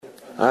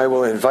I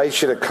will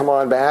invite you to come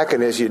on back,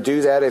 and as you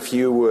do that, if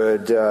you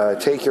would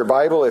take your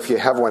Bible, if you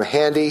have one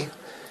handy,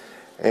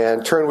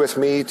 and turn with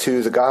me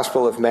to the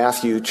Gospel of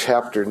Matthew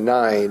chapter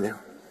 9.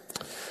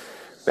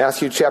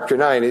 Matthew chapter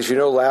 9. As you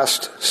know,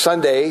 last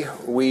Sunday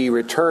we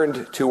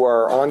returned to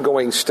our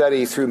ongoing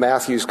study through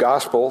Matthew's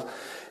Gospel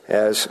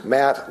as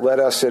Matt led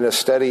us in a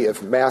study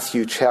of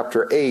Matthew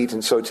chapter 8,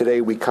 and so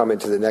today we come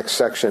into the next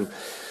section.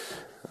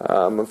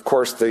 Of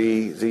course,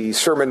 the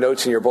sermon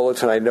notes in your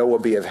bulletin I know will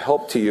be of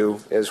help to you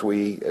as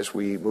we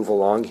move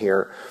along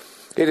here.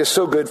 It is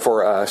so good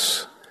for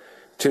us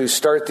to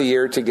start the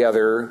year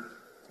together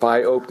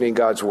by opening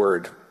God's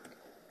Word.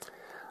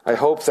 I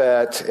hope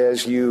that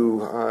as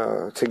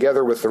you,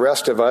 together with the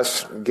rest of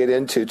us, get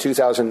into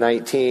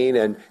 2019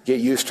 and get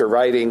used to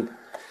writing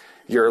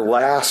your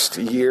last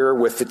year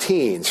with the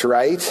teens,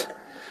 right?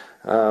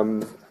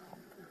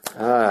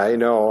 I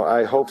know.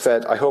 I hope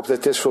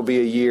that this will be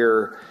a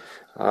year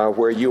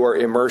where you are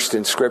immersed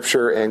in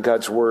Scripture and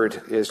God's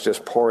Word is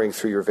just pouring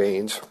through your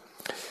veins.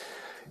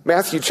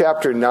 Matthew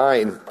chapter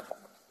 9.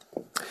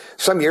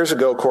 Some years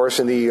ago, of course,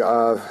 in the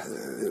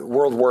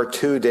World War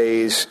II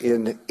days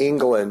in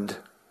England,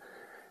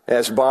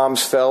 as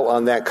bombs fell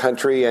on that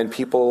country and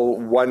people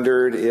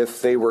wondered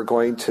if they were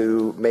going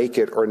to make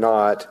it or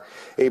not,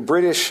 a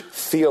British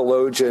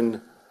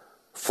theologian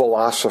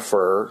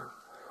philosopher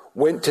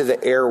went to the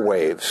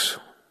airwaves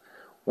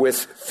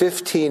with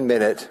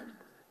 15-minute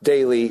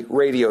daily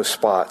radio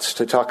spots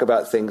to talk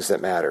about things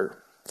that matter.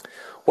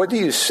 What do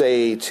you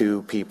say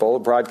to people,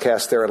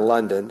 broadcast there in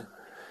London,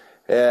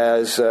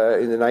 as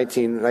in the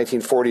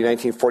 1940,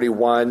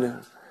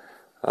 1941,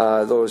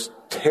 those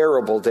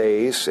terrible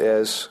days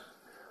as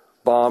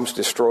bombs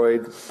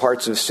destroyed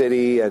parts of the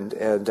city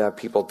and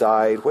people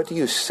died? What do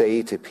you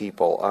say to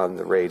people on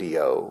the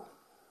radio?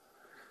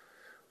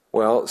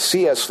 Well,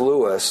 C.S.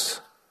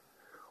 Lewis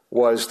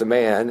was the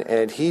man,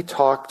 and he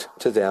talked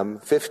to them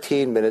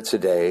 15 minutes a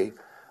day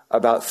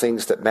about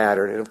things that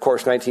mattered. And of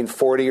course,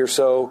 1940 or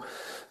so,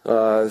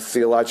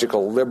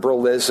 theological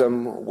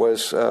liberalism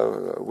was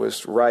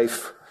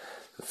rife.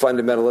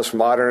 Fundamentalist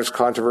modernist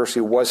controversy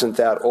wasn't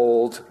that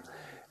old.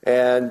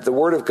 And the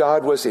Word of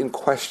God was in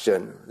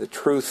question, the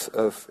truth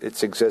of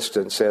its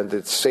existence and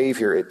the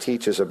Savior it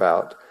teaches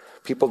about.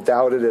 People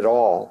doubted it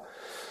all.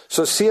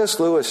 So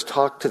C.S. Lewis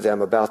talked to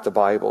them about the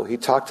Bible. He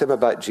talked to them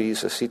about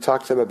Jesus. He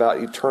talked to them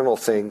about eternal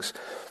things.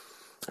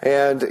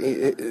 And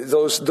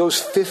those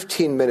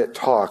 15-minute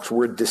talks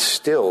were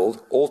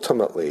distilled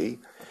ultimately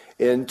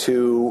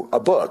into a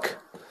book.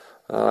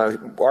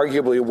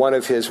 Arguably one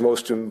of his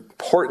most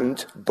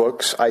important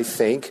books, I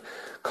think,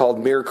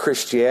 called Mere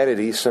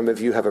Christianity. Some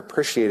of you have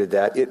appreciated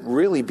that. It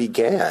really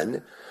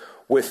began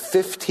with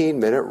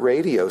 15-minute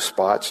radio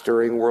spots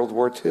during World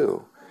War II.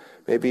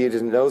 Maybe you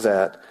didn't know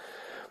that.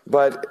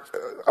 But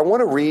I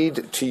want to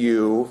read to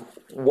you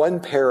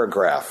one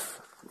paragraph.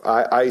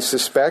 I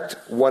suspect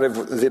one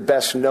of the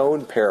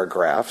best-known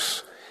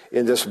paragraphs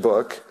in this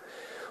book,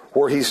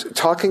 where he's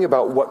talking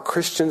about what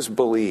Christians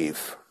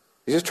believe.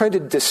 He's just trying to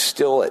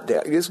distill it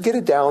down. Just get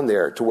it down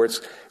there to where it's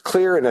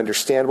clear and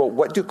understandable.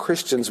 What do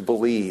Christians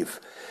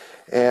believe?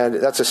 And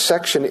that's a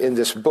section in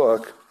this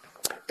book.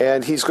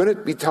 And he's going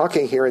to be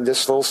talking here in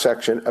this little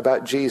section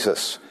about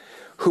Jesus.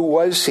 Who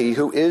was he?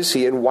 Who is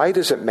he? And why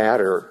does it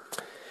matter?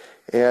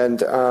 And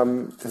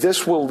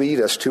this will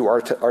lead us to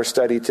our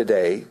study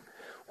today,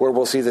 where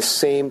we'll see the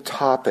same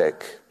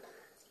topic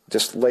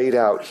just laid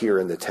out here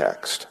in the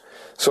text.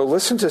 So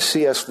listen to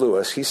C.S.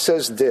 Lewis. He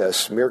says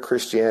this, Mere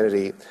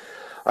Christianity: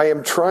 I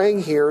am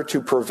trying here to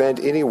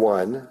prevent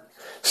anyone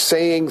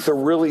saying the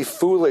really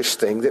foolish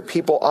thing that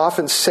people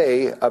often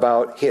say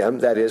about him,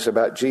 that is,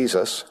 about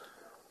Jesus.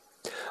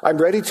 I'm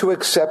ready to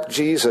accept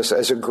Jesus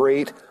as a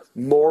great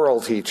moral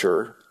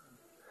teacher,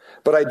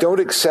 but I don't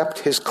accept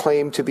his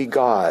claim to be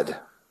God.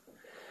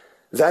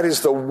 That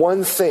is the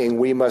one thing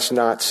we must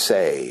not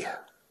say.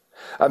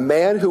 A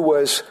man who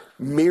was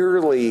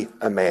merely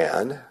a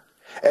man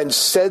and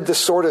said the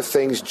sort of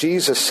things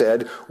Jesus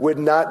said would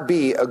not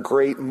be a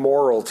great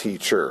moral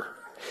teacher.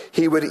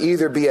 He would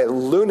either be a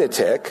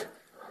lunatic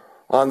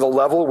on the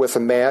level with a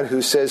man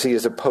who says he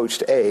is a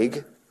poached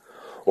egg,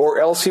 or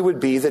else he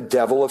would be the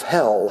devil of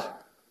hell.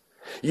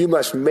 You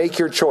must make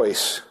your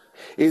choice.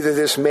 Either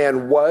this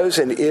man was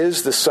and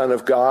is the Son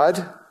of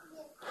God,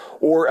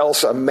 or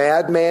else a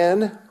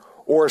madman,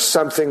 or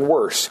something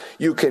worse.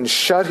 You can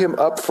shut him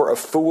up for a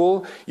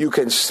fool, you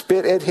can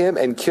spit at him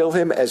and kill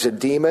him as a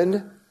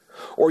demon,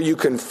 or you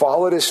can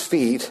fall at his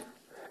feet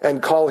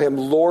and call him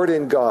Lord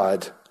and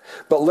God.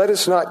 But let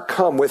us not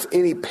come with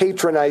any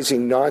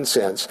patronizing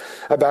nonsense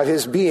about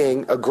his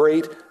being a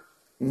great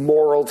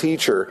moral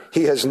teacher.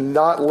 He has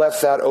not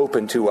left that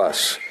open to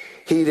us.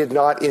 He did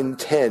not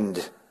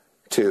intend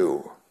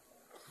to.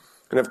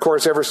 And of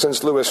course, ever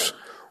since Lewis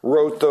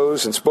wrote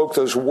those and spoke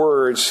those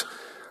words,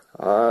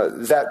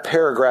 that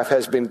paragraph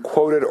has been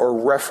quoted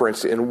or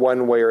referenced in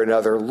one way or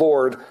another.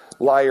 Lord,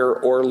 liar,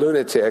 or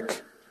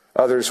lunatic,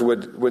 others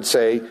would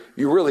say,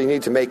 you really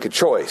need to make a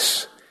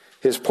choice.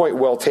 His point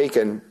well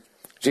taken.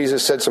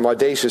 Jesus said some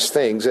audacious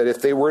things that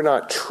if they were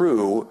not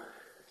true,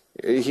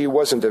 He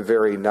wasn't a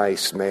very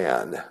nice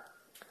man.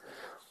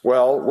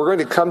 Well, we're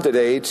going to come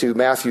today to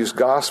Matthew's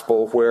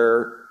gospel,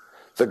 where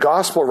the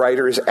gospel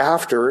writer is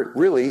after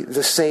really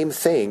the same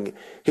thing.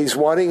 He's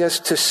wanting us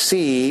to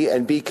see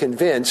and be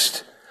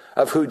convinced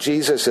of who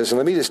Jesus is. And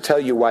let me just tell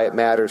you why it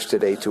matters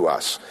today to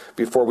us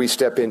before we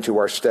step into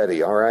our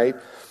study, all right?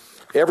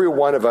 Every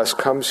one of us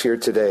comes here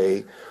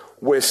today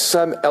with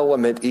some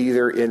element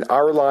either in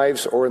our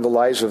lives or in the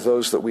lives of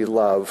those that we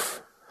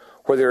love,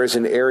 where there is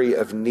an area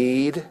of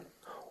need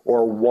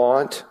or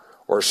want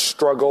or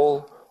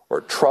struggle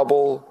or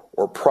trouble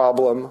or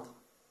problem.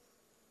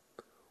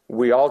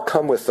 We all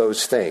come with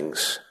those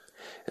things.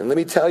 And let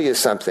me tell you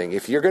something.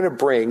 If you're going to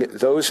bring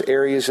those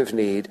areas of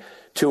need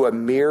to a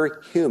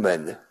mere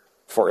human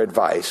for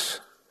advice,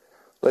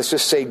 let's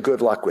just say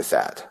good luck with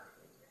that.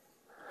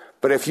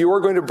 But if you are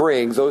going to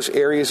bring those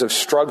areas of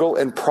struggle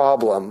and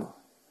problem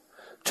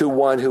to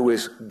one who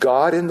is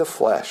God in the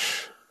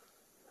flesh,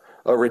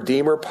 a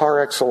Redeemer par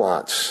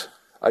excellence,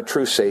 a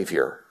true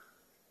Savior,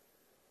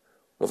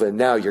 well, then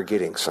now you're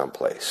getting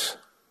someplace.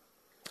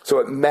 So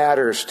it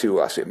matters to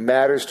us. It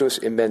matters to us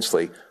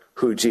immensely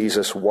who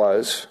Jesus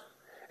was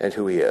and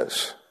who he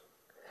is.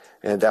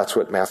 And that's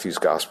what Matthew's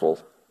gospel,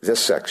 this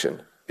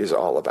section, is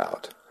all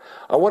about.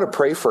 I want to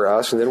pray for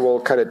us, and then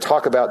we'll kind of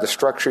talk about the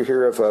structure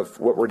here of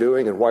what we're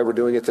doing and why we're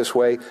doing it this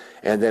way,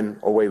 and then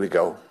away we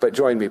go. But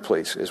join me,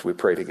 please, as we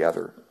pray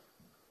together.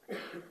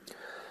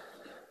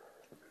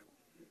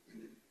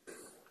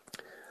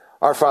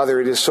 Our Father,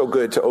 it is so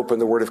good to open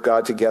the Word of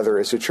God together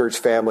as a church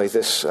family,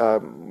 this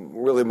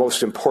really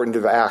most important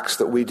of acts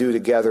that we do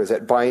together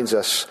that binds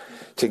us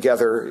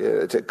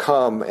together to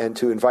come and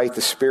to invite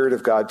the Spirit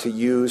of God to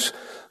use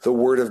the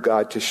Word of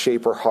God to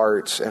shape our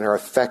hearts and our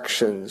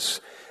affections,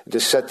 to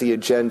set the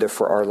agenda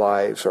for our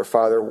lives. Our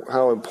Father,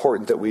 how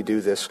important that we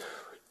do this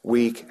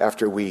week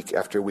after week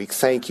after week.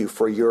 Thank you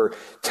for your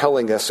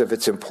telling us of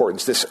its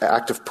importance, this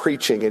act of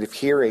preaching and of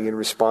hearing and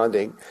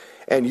responding.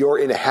 And you're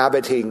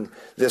inhabiting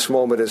this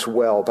moment as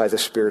well by the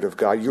Spirit of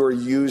God. You're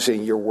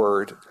using your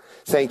word.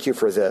 Thank you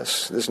for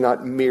this. This is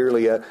not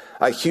merely a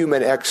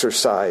human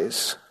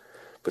exercise,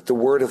 but the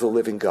word of the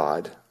living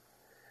God.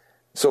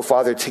 So,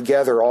 Father,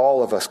 together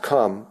all of us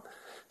come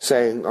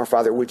saying, our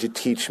Father, would you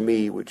teach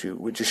me? Would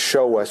you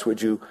show us?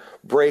 Would you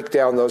break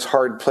down those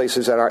hard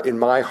places in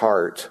my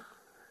heart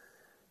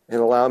and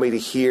allow me to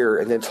hear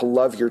and then to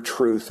love your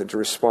truth and to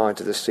respond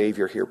to the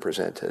Savior here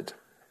presented?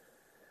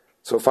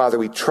 So, Father,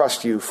 we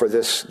trust you for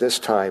this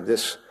time,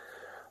 this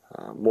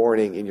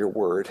morning in your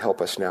word. Help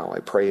us now, I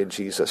pray in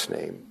Jesus'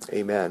 name.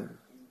 Amen.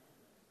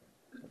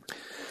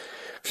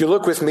 If you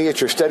look with me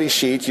at your study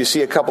sheet, you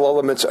see a couple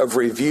elements of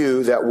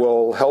review that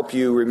will help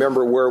you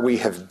remember where we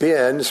have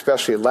been,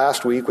 especially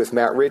last week with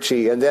Matt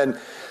Ritchie. And then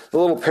the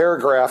little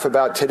paragraph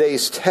about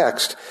today's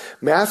text,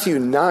 Matthew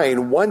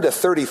 9, 1 to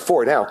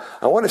 34. Now,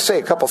 I want to say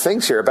a couple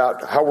things here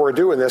about how we're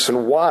doing this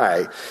and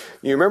why.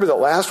 You remember that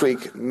last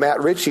week,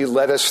 Matt Ritchie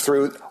led us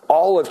through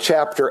all of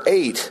chapter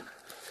 8.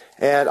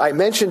 And I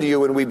mentioned to you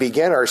when we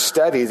began our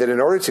study that in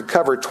order to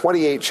cover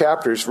 28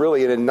 chapters,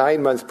 really in a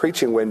 9-month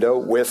preaching window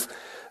with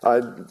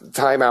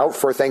time out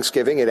for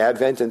Thanksgiving and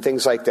Advent and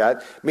things like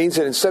that, means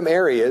that in some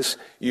areas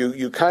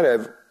you kind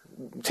of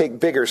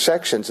take bigger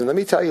sections. And let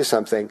me tell you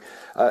something.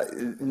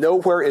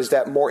 Nowhere is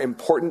that more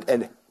important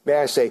and, may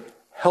I say,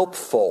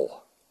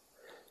 helpful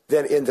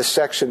than in the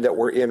section that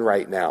we're in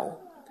right now.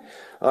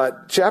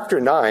 Chapter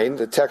 9,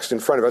 the text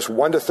in front of us,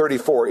 1 to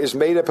 34, is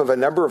made up of a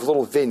number of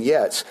little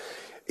vignettes.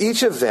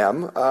 Each of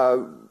them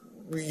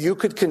you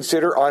could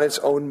consider on its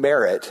own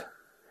merit,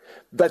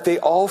 but they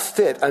all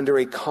fit under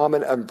a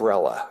common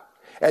umbrella.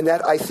 And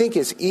that, I think,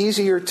 is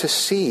easier to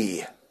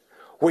see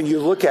when you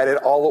look at it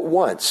all at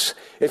once.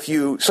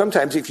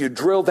 Sometimes if you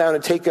drill down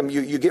and take them,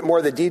 you get more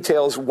of the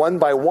details one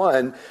by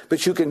one,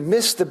 but you can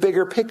miss the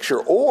bigger picture.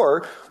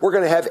 Or we're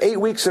going to have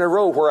 8 weeks in a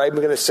row where I'm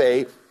going to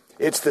say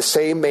it's the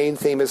same main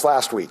theme as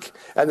last week,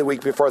 and the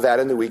week before that,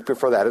 and the week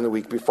before that, and the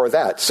week before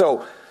that.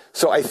 So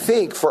I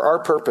think for our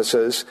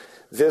purposes,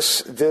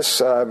 this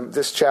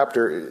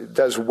chapter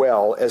does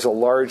well as a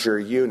larger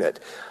unit.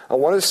 I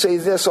want to say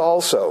this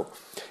also.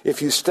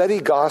 If you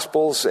study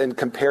Gospels and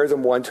compare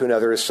them one to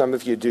another, as some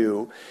of you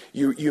do,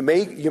 you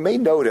may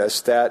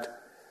notice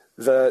that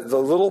the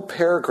little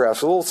paragraphs,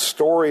 the little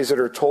stories that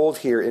are told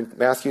here in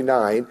Matthew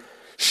 9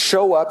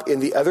 show up in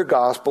the other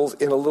Gospels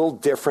in a little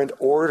different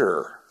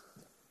order.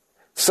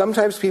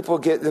 Sometimes people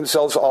get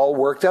themselves all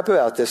worked up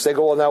about this. They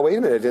go, well, now, wait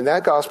a minute. In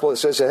that gospel, it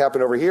says it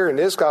happened over here. In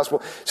this gospel,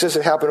 it says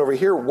it happened over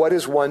here. What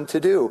is one to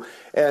do?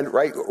 And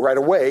right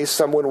away,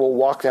 someone will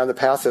walk down the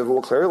path of,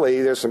 well,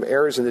 clearly, there's some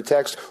errors in the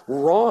text.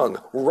 Wrong.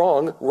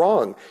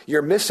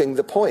 You're missing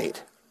the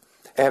point.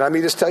 And let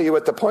me just tell you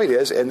what the point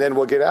is, and then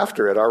we'll get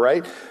after it, all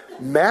right?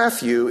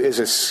 Matthew is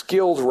a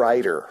skilled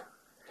writer.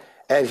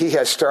 And he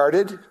has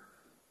started,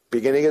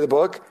 beginning of the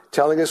book,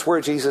 telling us where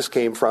Jesus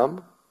came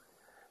from.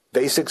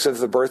 Basics of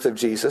the birth of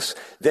Jesus.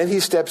 Then he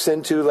steps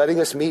into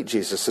letting us meet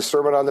Jesus, the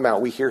Sermon on the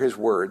Mount. We hear his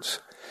words.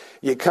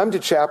 You come to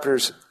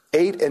chapters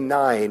 8 and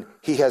 9,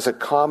 he has a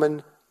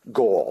common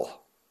goal.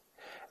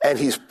 And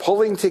he's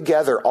pulling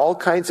together all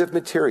kinds of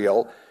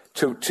material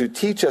to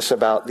teach us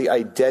about the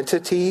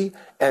identity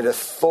and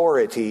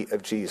authority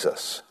of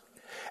Jesus.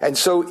 And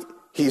so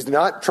he's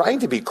not trying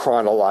to be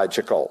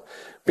chronological.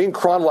 Being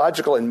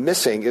chronological and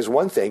missing is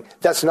one thing.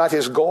 That's not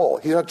his goal.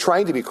 He's not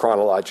trying to be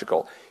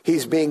chronological.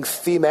 He's being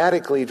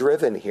thematically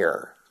driven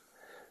here.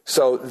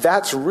 So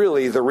that's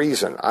really the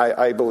reason,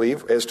 I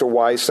believe, as to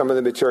why some of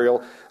the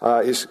material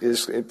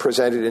is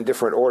presented in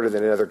different order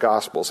than in other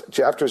Gospels.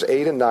 Chapters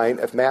 8 and 9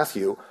 of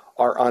Matthew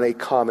are on a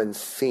common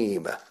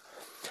theme.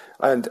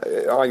 And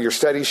on your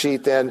study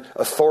sheet then,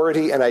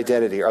 authority and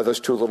identity are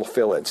those two little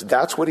fill-ins.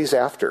 That's what he's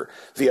after,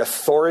 the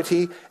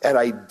authority and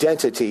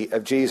identity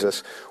of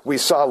Jesus. We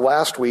saw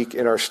last week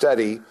in our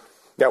study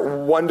that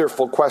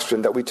wonderful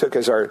question that we took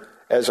as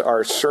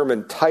our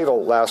sermon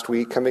title last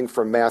week, coming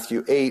from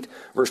Matthew 8,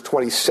 verse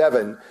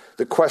 27,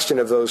 the question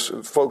of those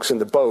folks in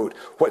the boat.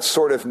 What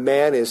sort of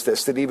man is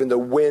this that even the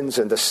winds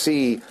and the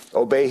sea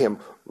obey him?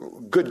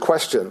 Good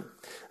question.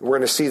 We're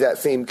going to see that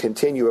theme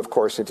continue, of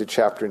course, into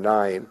chapter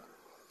 9.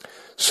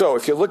 So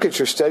if you look at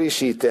your study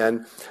sheet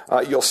then,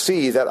 you'll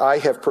see that I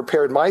have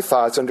prepared my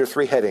thoughts under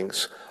 3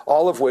 headings,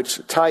 all of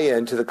which tie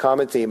into the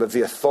common theme of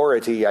the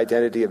authority,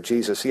 identity of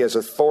Jesus. He has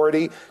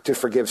authority to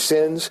forgive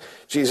sins.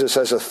 Jesus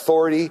has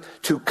authority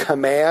to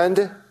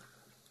command.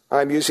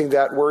 I'm using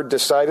that word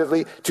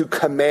decidedly, to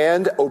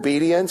command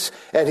obedience.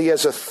 And he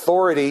has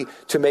authority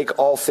to make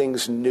all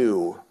things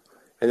new.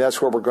 And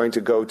that's where we're going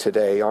to go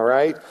today, all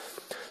right?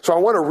 So I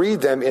want to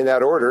read them in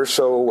that order.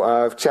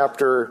 So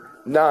chapter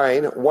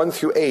 9, 1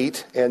 through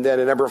 8, and then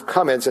a number of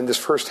comments in this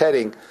first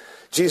heading.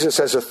 Jesus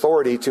has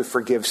authority to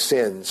forgive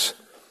sins.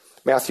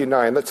 Matthew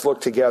 9, let's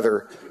look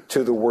together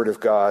to the Word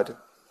of God.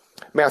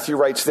 Matthew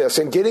writes this,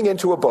 "And getting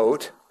into a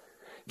boat,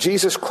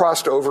 Jesus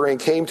crossed over and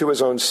came to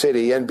his own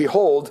city. And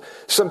behold,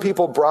 some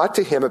people brought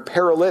to him a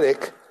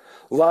paralytic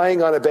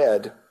lying on a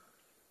bed.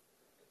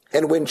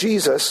 And when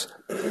Jesus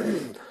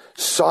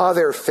saw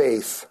their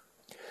faith,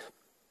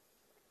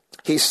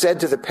 he said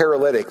to the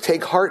paralytic,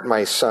 'Take heart,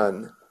 my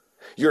son.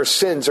 Your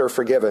sins are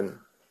forgiven.'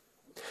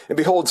 And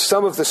behold,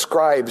 some of the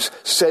scribes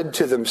said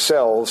to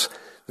themselves,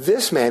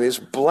 'This man is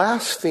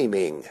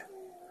blaspheming.'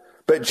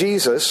 But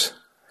Jesus,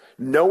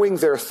 knowing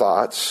their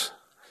thoughts,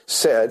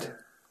 said,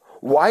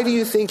 'Why do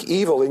you think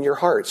evil in your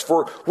hearts?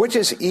 For which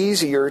is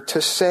easier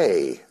to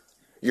say,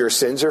 your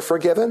sins are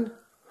forgiven,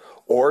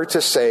 or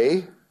to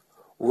say,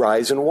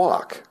 rise and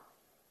walk?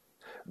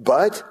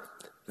 But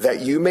that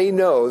you may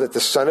know that the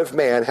Son of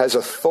Man has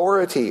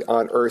authority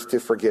on earth to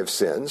forgive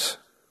sins.'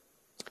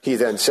 He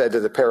then said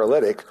to the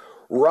paralytic,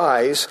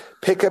 'Rise,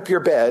 pick up your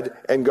bed,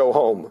 and go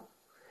home.'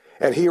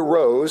 And he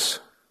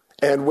arose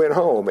and went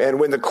home. And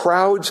when the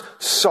crowds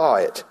saw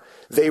it,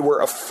 they were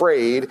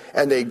afraid,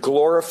 and they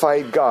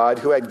glorified God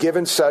who had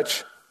given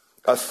such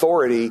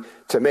authority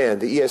to men."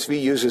 The ESV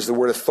uses the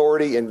word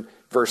authority in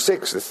verse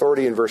 6,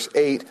 authority in verse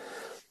 8.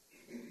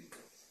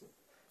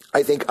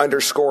 I think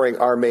underscoring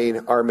our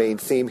main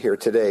theme here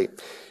today.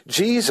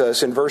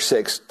 Jesus in verse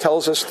 6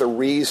 tells us the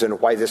reason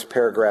why this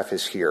paragraph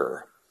is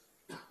here.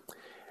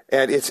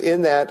 And it's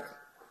in that,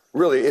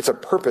 really, it's a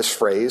purpose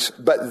phrase,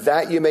 but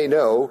that you may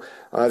know,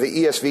 the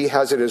ESV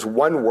has it as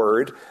one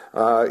word.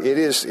 It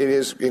is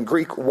in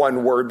Greek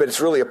one word, but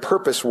it's really a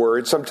purpose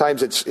word.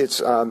 Sometimes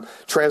it's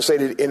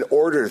translated in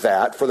order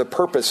that, for the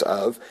purpose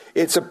of.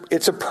 It's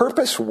a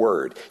purpose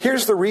word.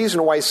 Here's the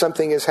reason why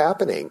something is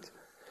happening.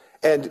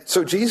 And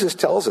so Jesus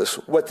tells us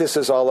what this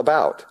is all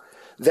about.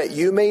 That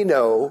you may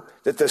know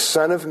that the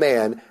Son of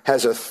Man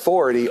has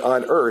authority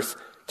on earth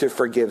to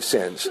forgive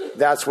sins.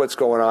 That's what's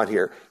going on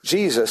here.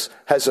 Jesus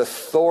has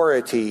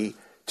authority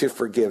to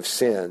forgive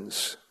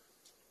sins.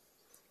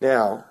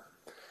 Now,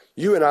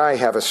 you and I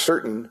have a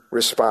certain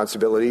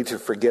responsibility to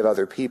forgive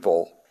other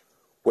people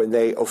when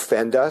they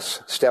offend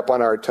us, step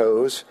on our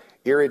toes,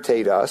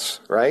 irritate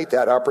us, right?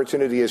 That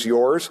opportunity is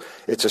yours.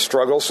 It's a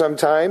struggle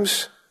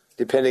sometimes,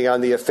 depending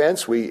on the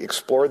offense. We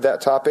explored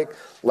that topic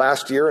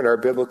last year in our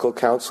biblical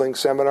counseling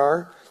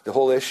seminar, the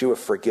whole issue of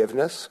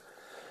forgiveness.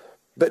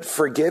 But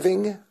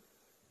forgiving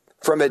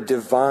from a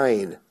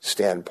divine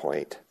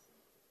standpoint,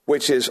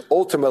 which is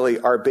ultimately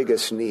our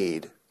biggest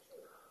need.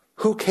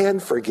 Who can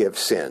forgive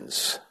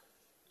sins?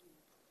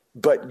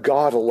 But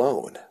God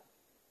alone.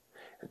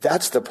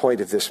 That's the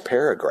point of this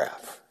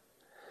paragraph.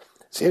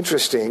 It's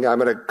interesting. I'm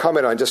going to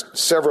comment on just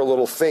several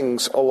little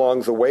things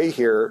along the way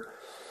here.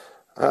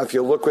 If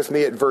you look with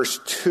me at verse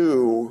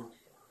 2,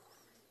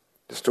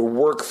 just to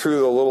work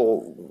through the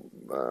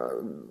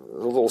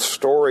little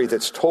story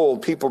that's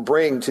told. People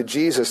bring to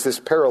Jesus this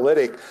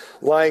paralytic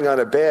lying on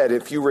a bed.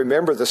 If you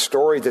remember the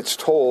story that's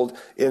told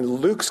in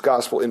Luke's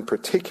gospel in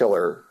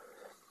particular,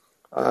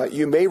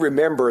 you may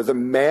remember the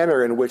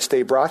manner in which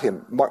they brought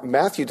him.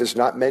 Matthew does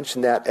not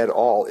mention that at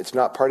all. It's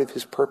not part of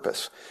his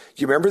purpose.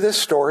 Do you remember this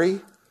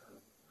story?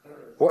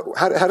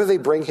 How do they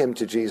bring him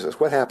to Jesus?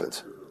 What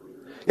happens?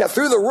 Yeah,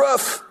 through the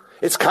roof.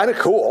 It's kind of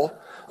cool.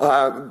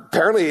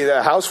 Apparently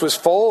the house was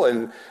full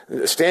and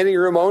standing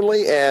room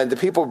only, and the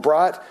people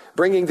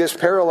bringing this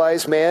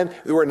paralyzed man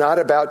who were not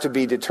about to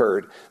be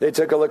deterred. They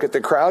took a look at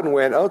the crowd and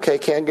went, okay,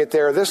 can't get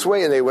there this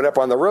way. And they went up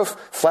on the roof,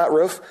 flat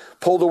roof,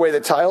 pulled away the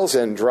tiles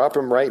and dropped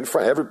him right in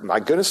front. My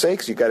goodness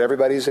sakes, you got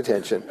everybody's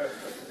attention.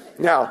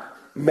 Now,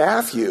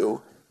 Matthew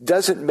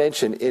doesn't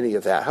mention any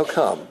of that. How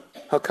come?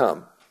 How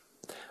come?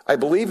 I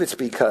believe it's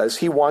because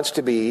he wants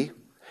to be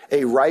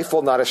a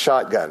rifle, not a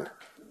shotgun.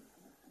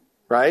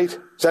 Right?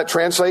 Does that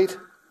translate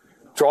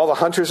to all the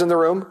hunters in the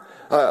room?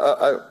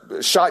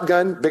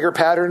 Shotgun, bigger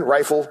pattern,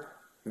 rifle,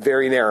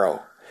 very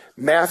narrow.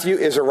 Matthew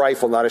is a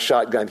rifle, not a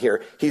shotgun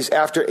here. He's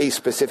after a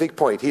specific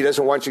point. He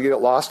doesn't want you to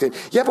get lost in,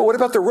 yeah, but what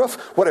about the roof?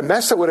 What a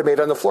mess that would have made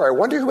on the floor. I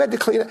wonder who had to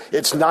clean it.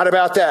 It's not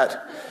about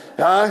that.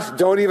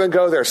 Don't even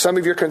go there. Some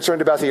of you are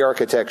concerned about the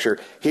architecture.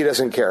 He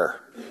doesn't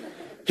care.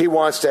 He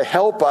wants to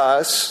help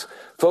us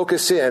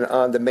focus in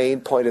on the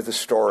main point of the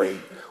story,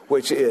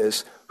 which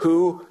is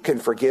who can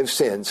forgive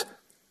sins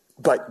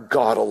but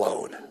God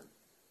alone.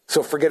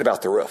 So forget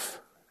about the roof.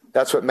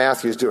 That's what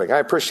Matthew's doing. I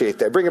appreciate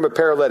that. Bring him a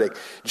paralytic.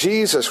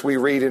 Jesus, we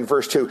read in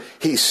verse 2,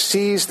 he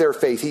sees their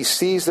faith. He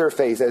sees their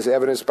faith as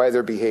evidenced by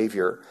their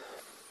behavior.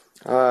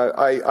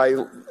 I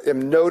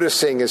am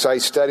noticing as I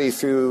study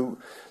through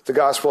the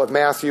Gospel of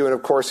Matthew, and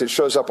of course it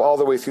shows up all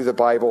the way through the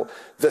Bible,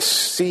 the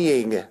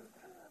seeing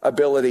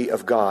ability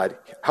of God,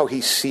 how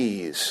he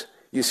sees.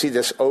 You see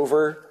this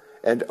over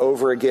and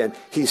over again.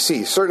 He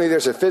sees. Certainly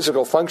there's a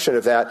physical function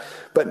of that,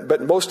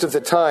 but most of the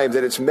time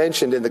that it's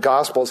mentioned in the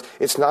Gospels,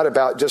 it's not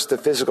about just the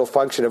physical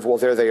function of, well,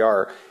 there they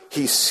are.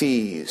 He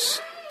sees.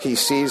 He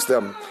sees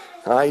them.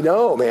 I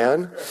know,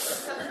 man.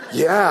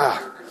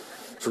 Yeah.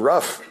 It's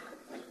rough.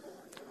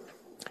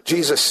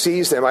 Jesus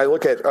sees them. I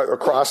look at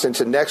across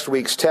into next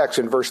week's text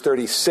in verse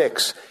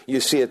 36. You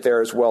see it there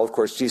as well. Of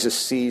course, Jesus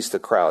sees the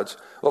crowds.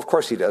 Well, of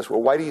course he does.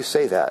 Well, why do you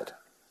say that?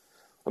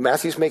 Well,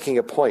 Matthew's making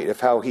a point of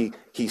how he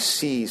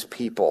sees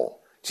people.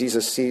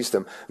 Jesus sees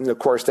them. And of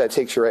course, that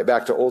takes you right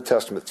back to Old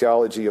Testament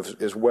theology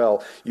as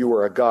well. You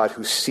are a God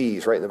who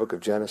sees, right in the book of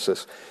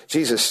Genesis.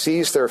 Jesus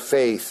sees their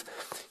faith.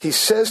 He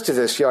says to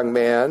this young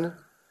man,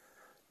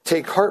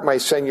 take heart, my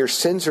son, your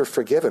sins are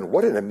forgiven.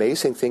 What an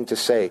amazing thing to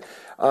say.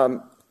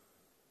 In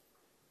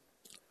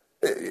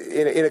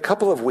a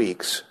couple of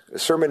weeks, a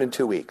sermon in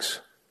 2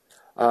 weeks,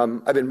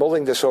 I've been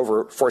mulling this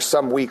over for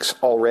some weeks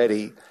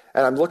already.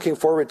 And I'm looking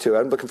forward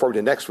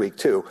to next week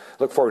too.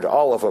 Look forward to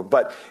all of them.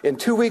 But in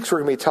 2 weeks,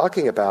 we're going to be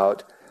talking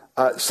about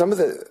some of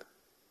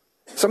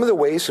the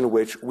ways in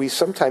which we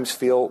sometimes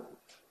feel,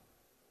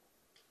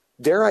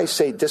 dare I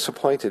say,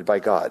 disappointed by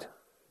God.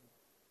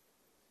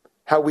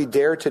 How we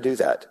dare to do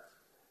that.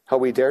 How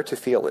we dare to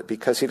feel it,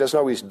 because he doesn't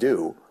always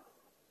do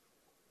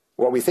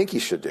what we think he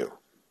should do.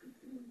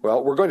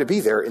 Well, we're going to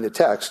be there in the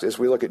text as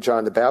we look at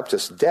John the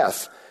Baptist's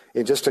death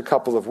in just a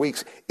couple of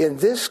weeks. In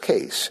this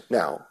case,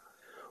 now,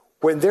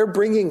 when they're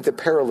bringing the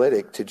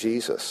paralytic to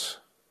Jesus,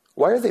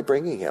 why are they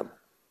bringing him?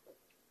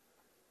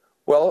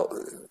 Well,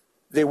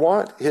 they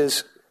want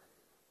his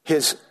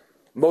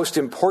most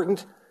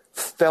important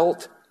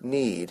felt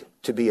need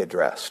to be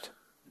addressed.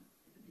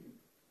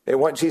 They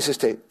want Jesus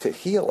to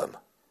heal him.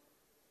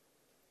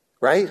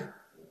 Right?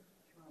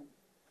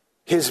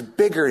 His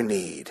bigger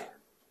need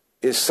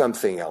is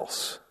something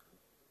else.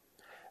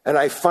 And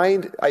I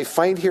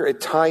find here a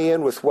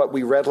tie-in with what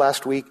we read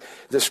last week,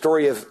 the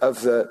story of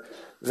the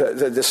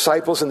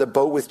disciples in the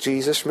boat with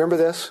Jesus. Remember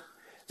this?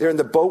 They're in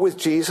the boat with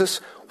Jesus.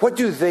 What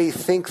do they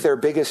think their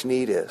biggest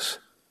need is?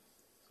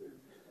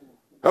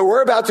 Oh,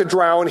 we're about to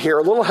drown here.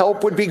 A little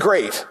help would be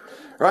great.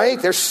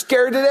 Right? They're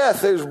scared to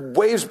death. There's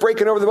waves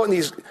breaking over the boat.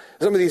 And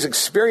some of these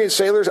experienced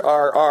sailors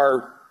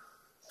are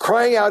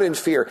crying out in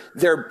fear.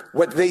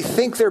 What they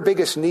think their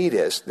biggest need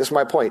is, this is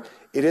my point,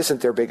 it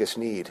isn't their biggest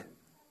need.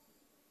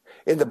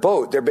 In the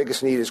boat, their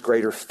biggest need is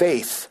greater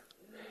faith.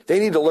 They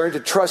need to learn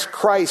to trust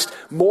Christ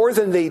more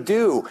than they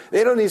do.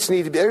 They don't need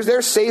to be,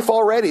 they're safe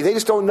already. They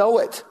just don't know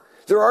it.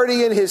 They're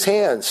already in his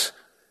hands.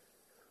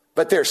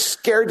 But they're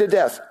scared to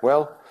death.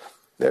 Well,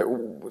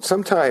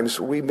 sometimes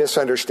we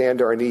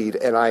misunderstand our need,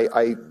 and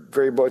I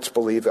very much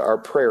believe that our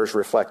prayers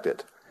reflect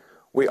it.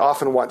 We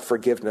often want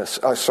forgiveness.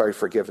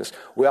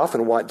 We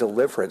often want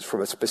deliverance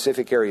from a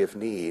specific area of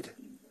need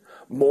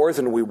more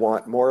than we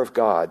want more of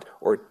God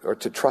or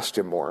to trust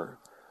him more.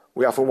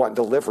 We often want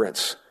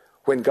deliverance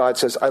when God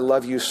says, I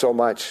love you so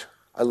much.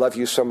 I love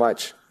you so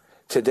much.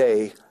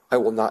 Today, I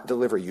will not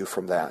deliver you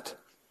from that,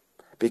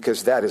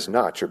 because that is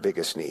not your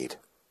biggest need.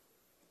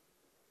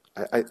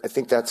 I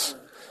think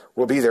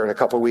we'll be there in a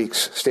couple of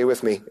weeks. Stay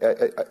with me.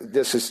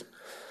 That's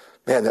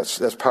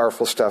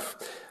powerful stuff.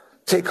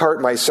 Take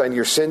heart, my son,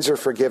 your sins are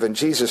forgiven.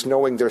 Jesus,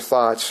 knowing their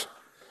thoughts.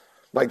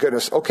 My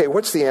goodness. Okay,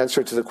 what's the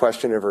answer to the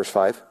question in verse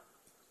 5?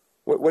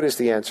 What is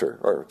the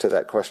answer to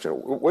that question?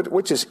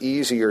 Which is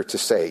easier to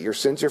say? Your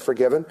sins are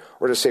forgiven,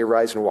 or to say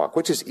rise and walk?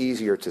 Which is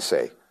easier to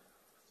say?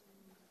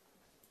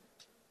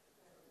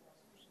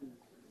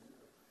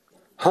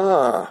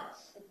 Well,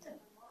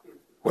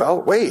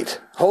 wait.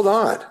 Hold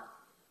on.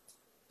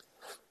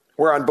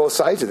 We're on both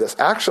sides of this.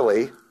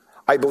 Actually,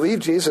 I believe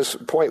Jesus'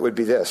 point would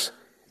be this.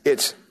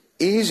 It's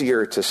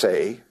easier to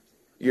say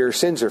your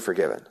sins are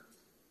forgiven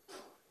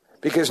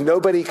because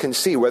nobody can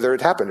see whether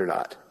it happened or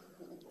not.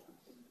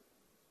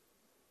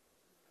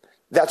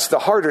 That's the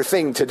harder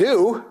thing to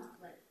do,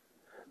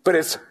 but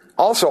it's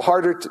also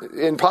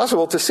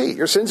impossible to see.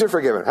 Your sins are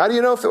forgiven. How do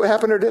you know if it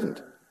happened or didn't?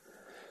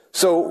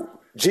 So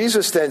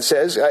Jesus then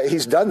says,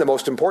 he's done the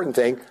most important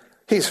thing.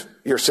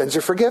 Your sins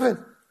are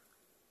forgiven.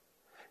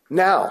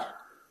 Now,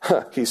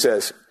 he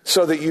says,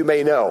 so that you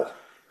may know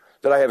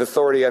that I have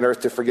authority on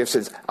earth to forgive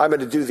sins, I'm going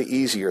to do the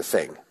easier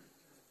thing.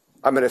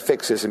 I'm going to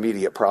fix his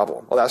immediate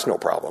problem. Well, that's no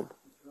problem.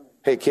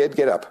 Hey, kid,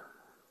 get up.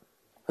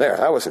 There,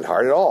 that wasn't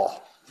hard at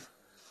all.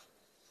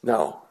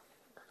 No.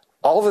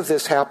 All of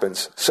this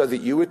happens so that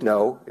you would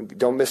know, and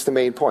don't miss the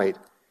main point,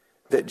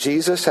 that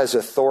Jesus has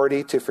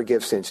authority to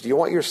forgive sins. Do you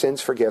want your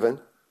sins forgiven?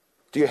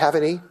 Do you have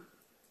any?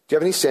 Do you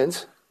have any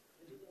sins?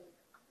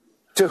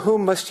 To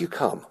whom must you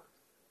come?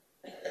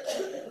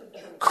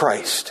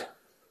 Christ.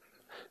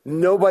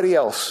 Nobody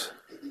else.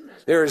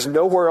 There is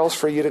nowhere else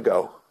for you to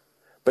go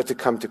but to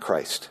come to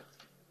Christ.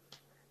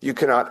 You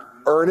cannot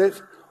earn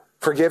it,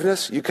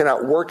 forgiveness. You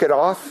cannot work it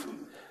off.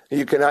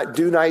 You cannot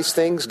do nice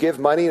things, give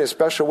money in a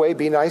special way,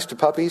 be nice to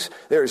puppies.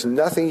 There is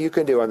nothing you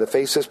can do on the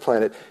face of this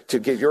planet to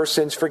get your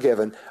sins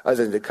forgiven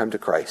other than to come to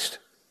Christ.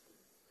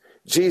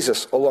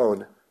 Jesus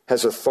alone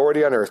has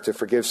authority on earth to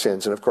forgive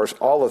sins. And of course,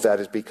 all of that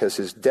is because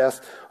his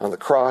death on the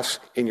cross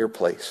in your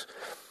place.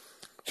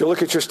 If you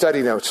look at your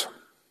study notes,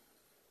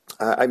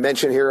 I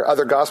mentioned here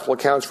other gospel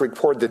accounts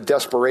report the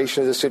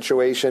desperation of the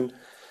situation.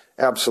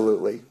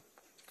 Absolutely.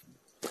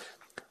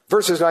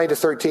 Verses 9 to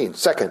 13.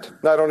 Second,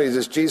 not only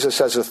does Jesus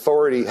have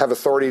authority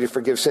to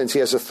forgive sins, he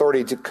has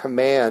authority to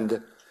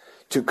command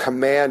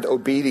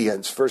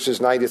obedience.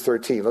 Verses 9 to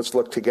 13. Let's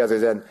look together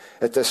then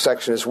at this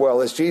section as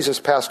well. As Jesus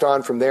passed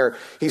on from there,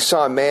 he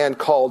saw a man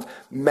called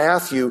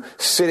Matthew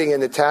sitting in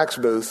the tax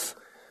booth,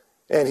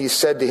 and he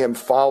said to him,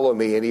 "Follow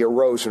me." And he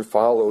arose and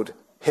followed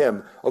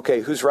him.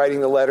 Okay, who's writing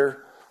the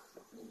letter?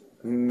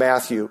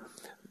 Matthew.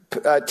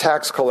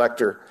 Tax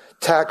collector.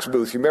 Tax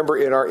booth. You remember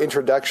in our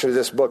introduction to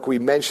this book, we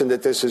mentioned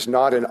that this is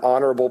not an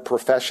honorable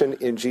profession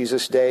in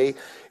Jesus' day.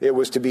 It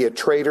was to be a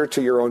traitor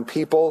to your own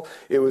people.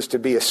 It was to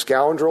be a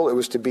scoundrel. It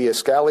was to be a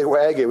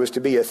scallywag. It was to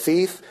be a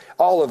thief.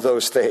 All of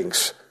those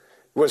things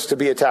was to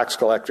be a tax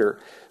collector.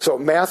 So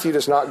Matthew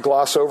does not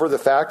gloss over the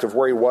fact of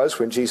where he was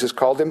when Jesus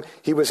called him.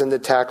 He was in the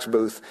tax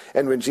booth.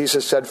 And when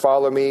Jesus said,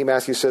 "Follow me,"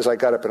 Matthew says, "I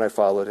got up and I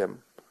followed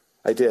him."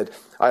 I did.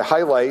 I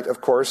highlight,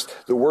 of course,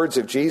 the words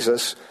of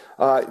Jesus.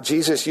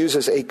 Jesus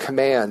uses a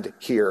command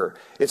here.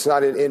 It's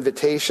not an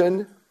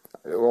invitation.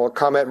 We'll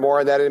comment more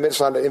on that in a minute.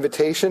 It's not an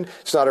invitation.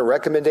 It's not a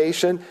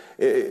recommendation.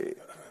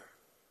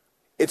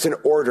 It's an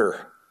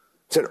order.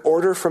 It's an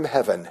order from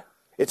heaven.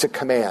 It's a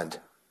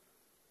command.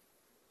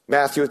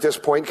 Matthew at this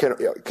point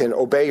can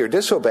obey or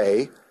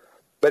disobey,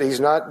 but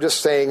he's not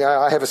just saying,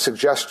 "I have a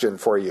suggestion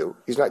for you."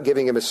 He's not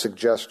giving him a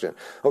suggestion.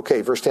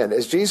 Okay, verse 10.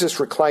 As Jesus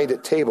reclined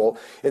at table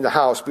in the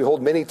house,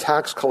 behold, many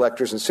tax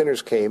collectors and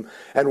sinners came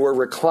and were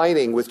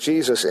reclining with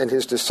Jesus and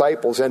his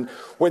disciples. And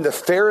when the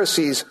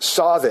Pharisees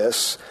saw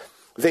this,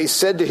 they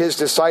said to his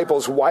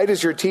disciples, "Why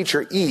does your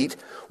teacher eat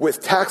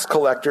with tax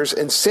collectors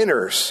and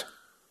sinners?"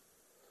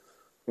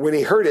 When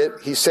he heard it,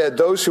 he said,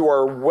 "Those who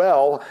are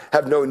well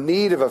have no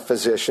need of a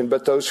physician,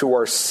 but those who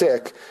are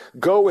sick.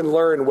 Go and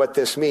learn what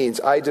this means.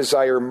 I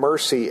desire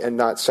mercy and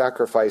not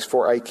sacrifice,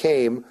 for I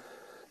came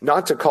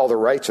not to call the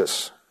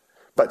righteous,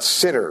 but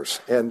sinners."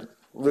 And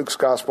Luke's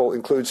gospel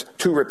includes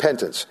to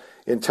repentance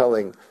in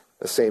telling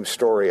the same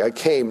story. I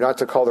came not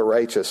to call the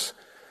righteous,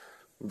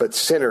 but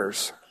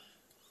sinners.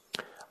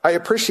 I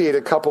appreciate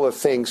a couple of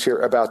things here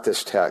about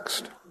this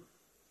text.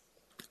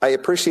 I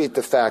appreciate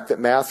the fact that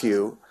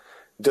Matthew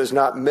does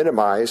not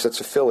minimize, that's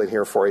a fill-in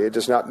here for you,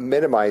 does not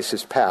minimize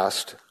his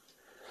past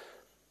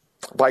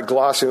by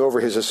glossing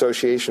over his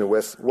association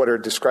with what are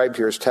described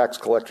here as tax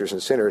collectors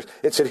and sinners.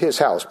 It's at his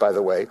house, by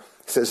the way.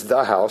 It says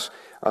the house.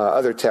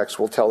 Other texts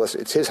will tell us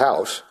it's his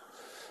house.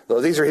 Though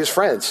these are his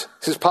friends,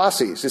 his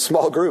posses, his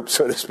small group,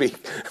 so to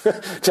speak.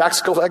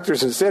 Tax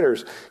collectors and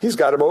sinners. He's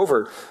got them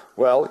over.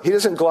 Well, he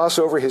doesn't gloss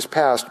over his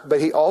past, but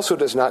he also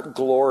does not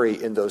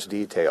glory in those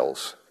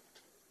details.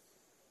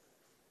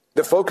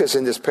 The focus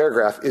in this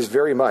paragraph is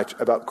very much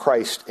about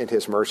Christ and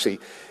his mercy.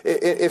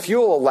 If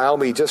you'll allow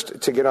me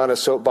just to get on a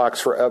soapbox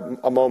for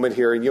a moment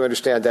here, and you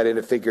understand that in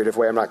a figurative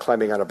way, I'm not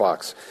climbing on a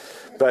box.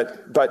 But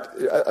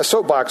a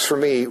soapbox for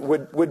me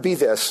would be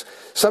this.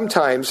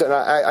 Sometimes, and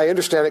I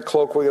understand it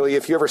colloquially,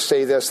 if you ever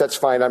say this, that's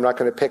fine, I'm not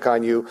going to pick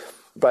on you,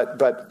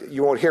 but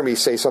you won't hear me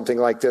say something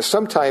like this.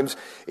 Sometimes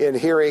in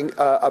hearing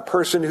a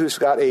person who's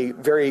got a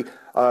very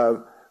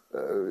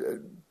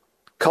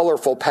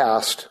colorful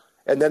past,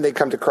 and then they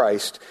come to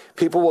Christ,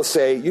 people will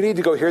say, "You need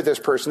to go hear this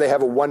person. They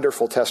have a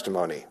wonderful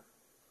testimony."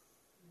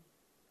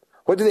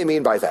 What do they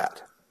mean by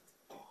that?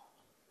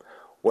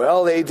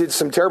 Well, they did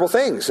some terrible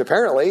things,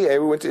 apparently. They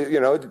went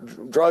to,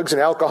 drugs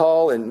and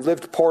alcohol and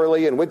lived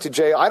poorly and went to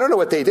jail. I don't know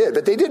what they did,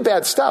 but they did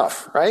bad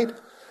stuff, right?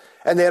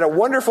 And they had a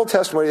wonderful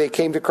testimony. They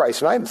came to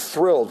Christ. And I'm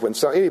thrilled when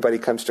anybody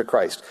comes to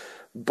Christ.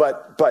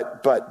 But,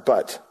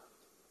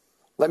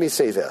 let me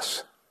say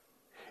this.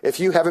 If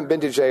you haven't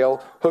been to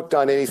jail, hooked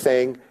on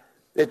anything,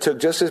 it took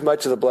just as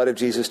much of the blood of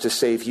Jesus to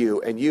save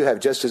you, and you have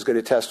just as good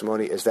a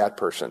testimony as that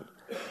person.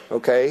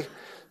 Okay?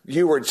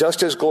 You were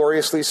just as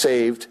gloriously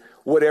saved,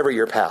 whatever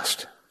your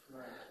past.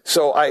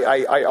 So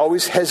I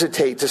always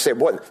hesitate to say,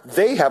 what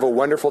they have a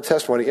wonderful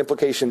testimony.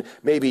 Implication,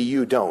 maybe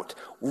you don't.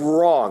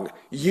 Wrong.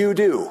 You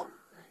do.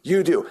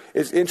 You do.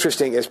 It's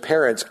interesting, as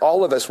parents,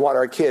 all of us want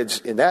our kids,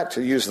 in that,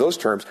 to use those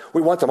terms,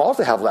 we want them all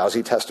to have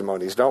lousy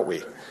testimonies, don't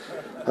we?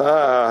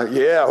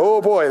 Yeah,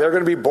 oh boy, they're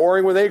going to be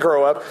boring when they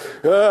grow up.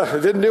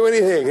 Didn't do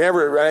anything,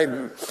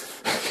 ever.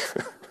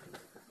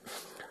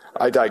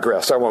 I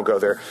digress. I won't go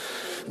there.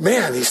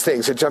 Man, these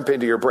things that jump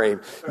into your brain.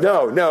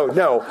 No.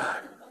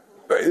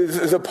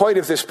 The point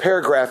of this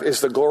paragraph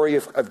is the glory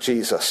of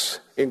Jesus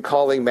in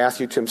calling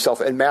Matthew to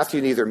himself. And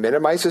Matthew neither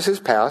minimizes his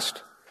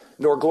past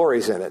nor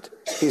glories in it.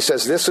 He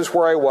says, this is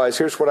where I was.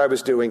 Here's what I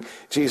was doing.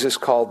 Jesus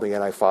called me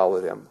and I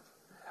followed him.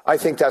 I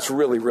think that's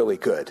really, really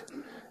good.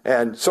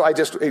 And so I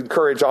just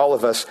encourage all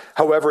of us,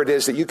 however it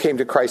is that you came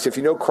to Christ, if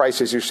you know Christ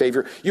as your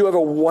Savior, you have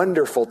a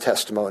wonderful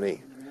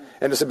testimony.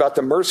 And it's about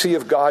the mercy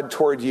of God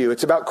toward you.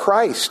 It's about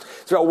Christ.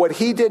 It's about what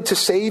he did to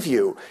save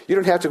you. You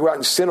don't have to go out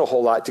and sin a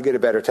whole lot to get a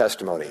better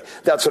testimony.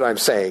 That's what I'm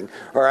saying.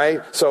 All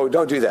right? So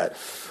don't do that.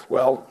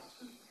 Well,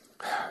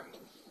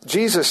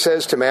 Jesus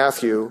says to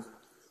Matthew,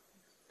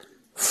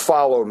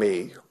 follow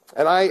me.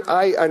 And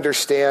I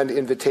understand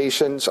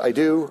invitations. I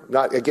do.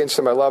 Not against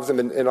them. I love them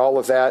and all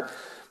of that.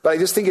 But I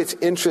just think it's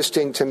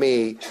interesting to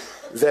me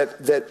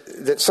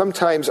that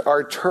sometimes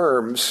our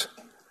terms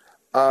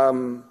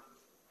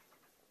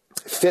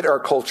fit our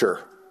culture.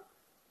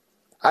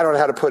 I don't know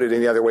how to put it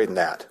any other way than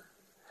that.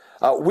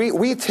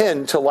 We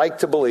tend to like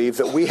to believe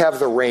that we have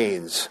the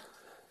reins.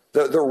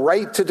 The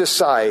right to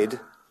decide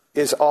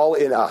is all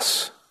in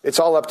us. It's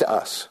all up to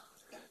us.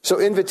 So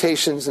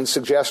invitations and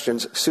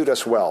suggestions suit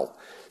us well.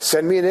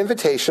 Send me an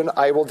invitation.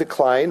 I will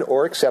decline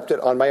or accept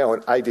it on my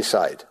own. I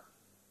decide.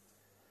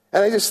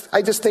 And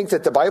I just think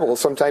that the Bible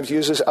sometimes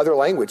uses other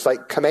language,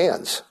 like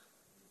commands.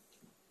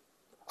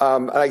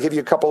 And I give you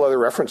a couple other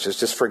references,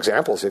 just for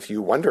examples, if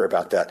you wonder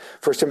about that.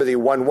 1 Timothy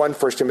 1:1,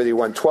 1 Timothy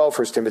 1:12,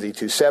 1 Timothy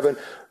 2:7.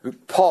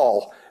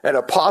 Paul, an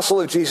apostle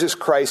of Jesus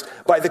Christ,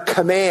 by the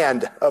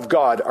command of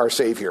God, our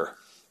Savior.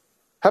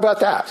 How about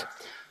that?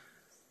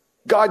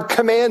 God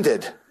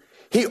commanded.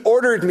 He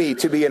ordered me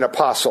to be an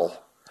apostle.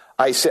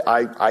 I said,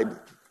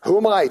 who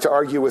am I to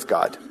argue with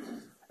God?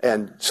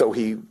 And so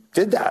he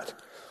did that.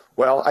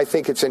 Well, I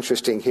think it's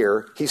interesting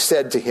here. He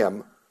said to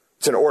him,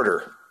 it's an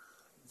order,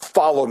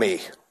 follow me.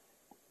 It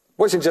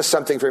wasn't just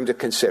something for him to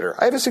consider.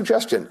 I have a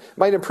suggestion. It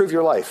might improve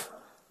your life.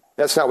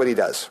 That's not what he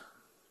does.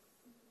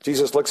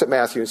 Jesus looks at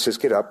Matthew and says,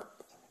 get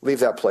up, leave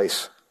that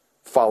place,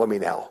 follow me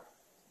now.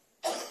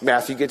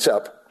 Matthew gets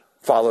up,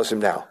 follows him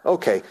now.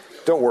 Okay,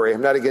 don't worry,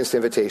 I'm not against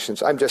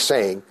invitations. I'm just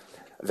saying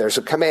there's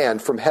a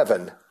command from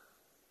heaven.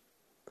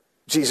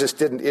 Jesus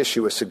didn't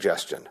issue a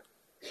suggestion.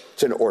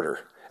 It's an order.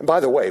 And by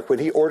the way, when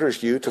he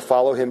orders you to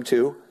follow him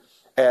too,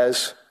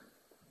 as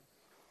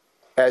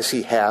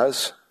he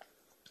has,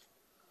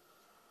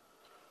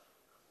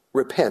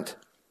 repent,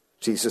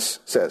 Jesus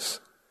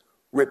says.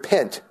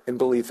 Repent and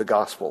believe the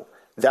gospel.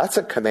 That's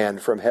a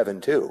command from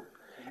heaven too.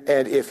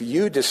 And if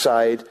you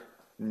decide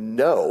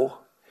no,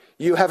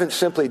 you haven't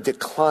simply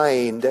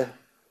declined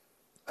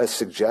a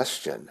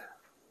suggestion.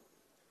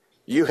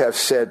 You have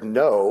said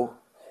no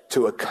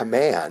to a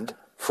command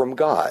from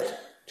God.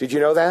 Did you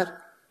know that?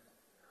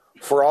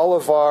 For all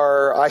of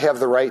our, I have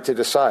the right to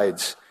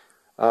decides.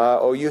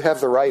 You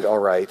have the right, all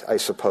right, I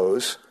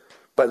suppose.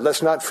 But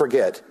let's not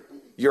forget,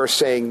 you're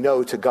saying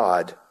no to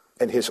God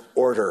and his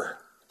order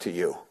to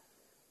you.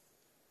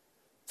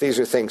 These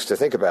are things to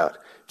think about.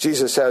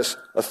 Jesus has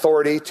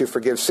authority to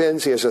forgive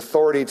sins. He has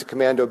authority to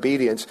command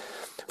obedience.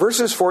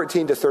 Verses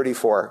 14 to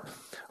 34.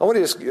 I want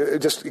to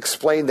just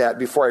explain that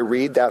before I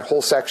read that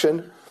whole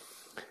section.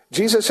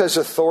 Jesus has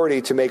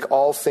authority to make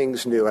all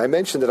things new. I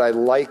mentioned that I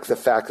like the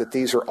fact that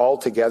these are all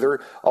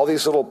together, all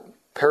these little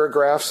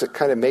paragraphs that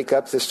kind of make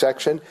up this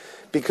section,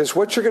 because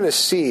what you're going to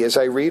see as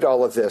I read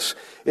all of this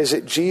is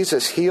that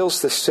Jesus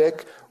heals the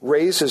sick,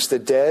 raises the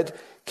dead,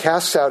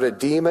 casts out a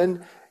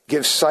demon,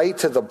 gives sight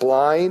to the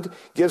blind,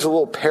 gives a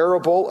little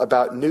parable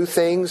about new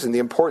things and the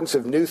importance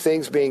of new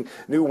things being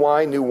new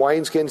wine, new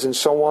wineskins, and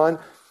so on.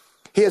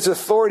 He has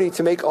authority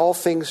to make all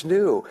things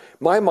new.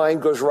 My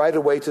mind goes right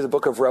away to the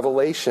book of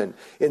Revelation.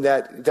 In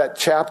that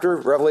chapter,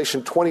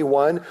 Revelation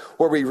 21,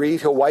 where we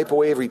read, he'll wipe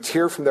away every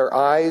tear from their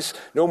eyes,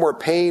 no more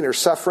pain or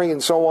suffering,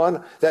 and so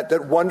on.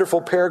 That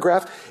wonderful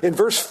paragraph. In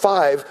verse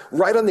 5,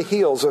 right on the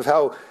heels of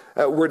how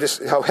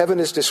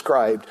heaven is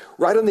described,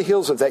 right on the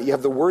heels of that, you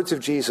have the words of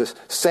Jesus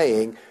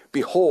saying,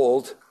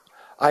 behold,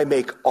 I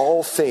make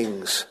all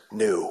things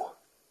new.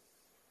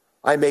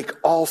 I make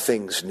all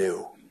things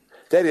new.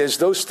 That is,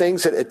 those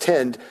things that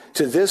attend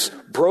to this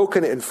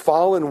broken and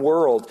fallen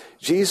world.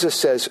 Jesus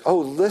says, oh,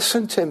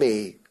 listen to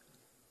me.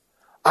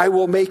 I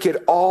will make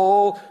it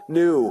all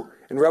new.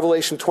 in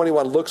Revelation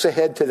 21 looks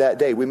ahead to that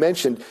day. We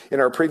mentioned in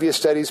our previous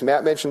studies,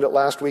 Matt mentioned it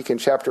last week in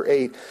chapter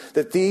 8,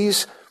 that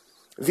these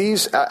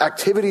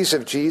activities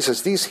of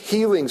Jesus, these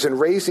healings and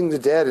raising the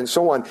dead and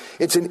so on,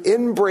 it's an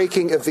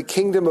inbreaking of the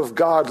kingdom of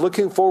God,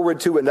 looking forward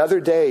to another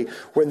day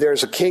when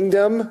there's a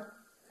kingdom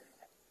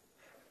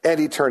and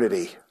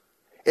eternity.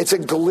 It's a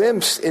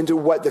glimpse into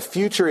what the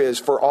future is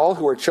for all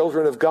who are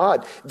children of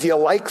God. Do you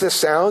like the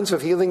sounds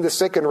of healing the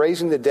sick and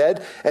raising the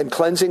dead and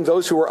cleansing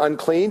those who are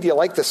unclean? Do you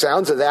like the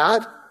sounds of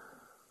that?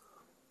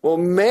 Well,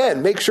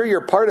 man, make sure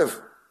you're part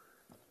of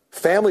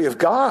family of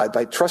God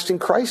by trusting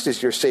Christ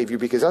as your Savior,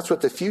 because that's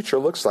what the future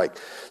looks like.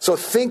 So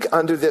think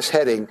under this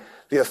heading,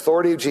 the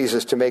authority of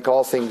Jesus to make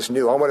all things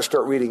new. I want to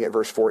start reading at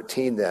verse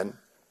 14 then.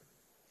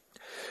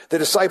 The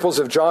disciples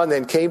of John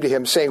then came to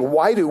him saying,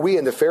 "Why do we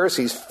and the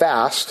Pharisees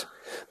fast,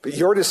 but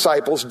your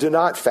disciples do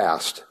not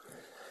fast?"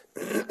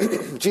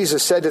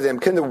 Jesus said to them,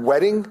 "Can the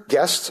wedding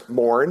guests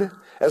mourn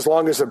as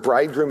long as the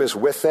bridegroom is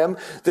with them?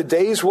 The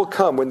days will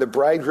come when the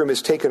bridegroom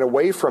is taken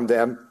away from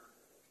them,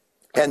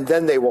 and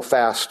then they will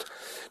fast.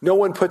 No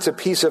one puts a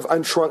piece of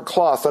unshrunk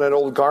cloth on an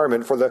old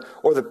garment, for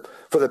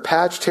the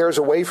patch tears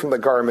away from the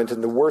garment,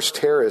 and the worse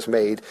tear is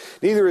made.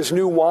 Neither is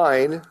new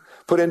wine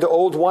put into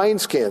old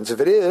wineskins. If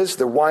it is,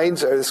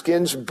 the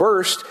skins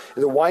burst,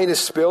 and the wine is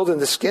spilled, and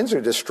the skins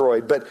are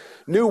destroyed. But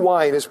new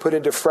wine is put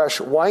into fresh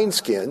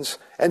wineskins,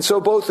 and so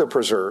both are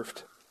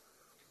preserved."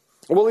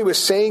 While he was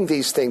saying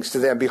these things to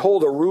them,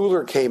 behold, a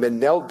ruler came and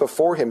knelt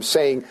before him,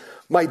 saying,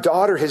 "My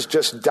daughter has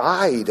just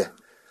died,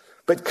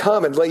 but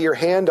come and lay your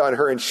hand on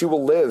her, and she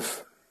will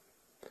live."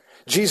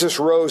 Jesus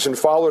rose and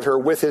followed her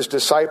with his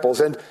disciples,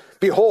 and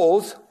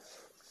behold,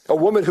 a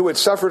woman who had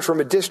suffered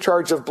from a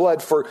discharge of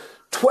blood for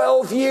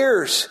 12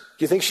 years.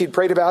 Do you think she'd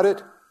prayed about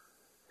it?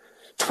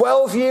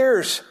 12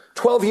 years.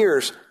 12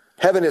 years.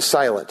 Heaven is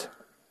silent.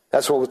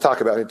 That's what we'll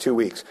talk about in 2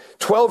 weeks.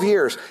 12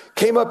 years.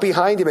 Came up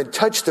behind him and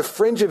touched the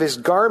fringe of his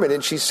garment.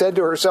 And she said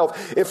to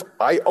herself, "If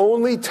I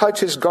only touch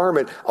his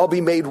garment, I'll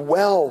be made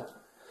well."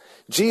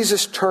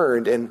 Jesus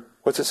turned and,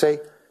 what's it say?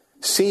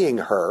 Seeing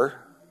her.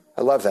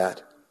 I love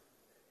that.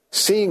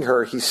 Seeing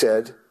her, he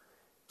said,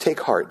 "Take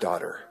heart,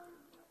 daughter."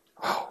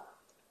 Wow.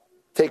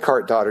 "Take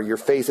heart, daughter, your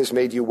faith has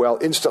made you well."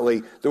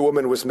 Instantly, the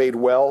woman was made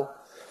well.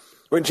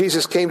 When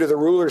Jesus came to the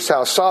ruler's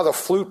house, saw the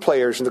flute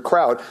players in the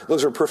crowd,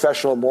 those are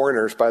professional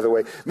mourners, by the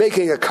way,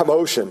 making a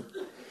commotion,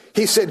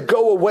 he said,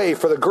 "Go away,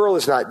 for the girl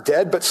is not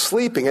dead, but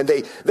sleeping." And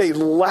they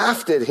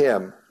laughed at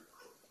him.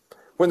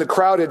 When the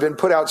crowd had been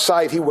put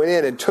outside, he went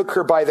in and took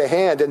her by the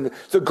hand, and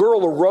the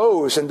girl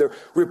arose, and the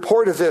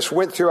report of this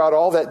went throughout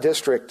all that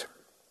district.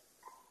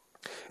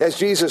 As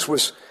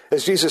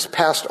Jesus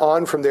passed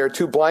on from there,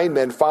 2 blind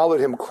men followed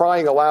him,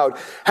 crying aloud,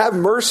 "Have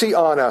mercy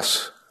on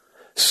us,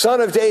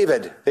 Son of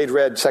David." They'd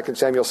read 2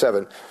 Samuel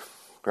 7,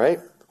 right?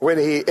 When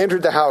he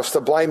entered the house, the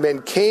blind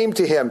men came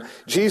to him.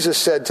 Jesus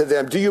said to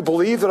them, "Do you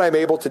believe that I'm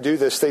able to do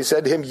this?" They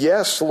said to him,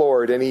 "Yes,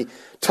 Lord." And he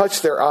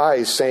touched their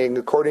eyes, saying,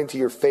 "According to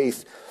your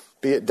faith,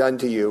 be it done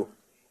to you."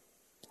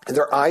 And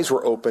their eyes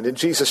were opened, and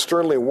Jesus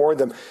sternly warned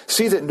them,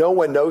 "See that no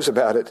one knows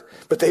about it."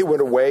 But they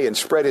went away and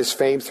spread his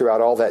fame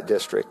throughout all that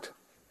district.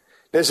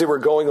 As they were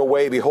going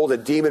away, behold, a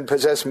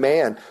demon-possessed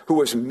man who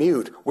was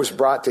mute was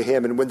brought to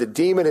him. And when the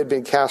demon had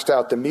been cast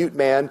out, the mute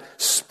man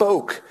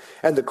spoke,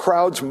 and the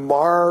crowds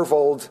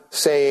marveled,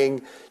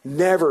 saying,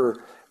 "Never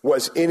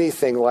was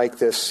anything like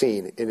this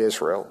seen in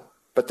Israel."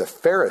 But the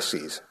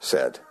Pharisees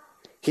said,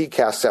 "He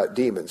casts out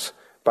demons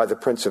by the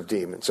prince of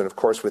demons." And of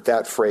course, with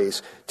that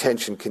phrase,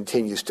 tension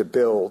continues to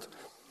build.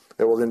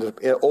 It will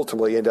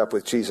ultimately end up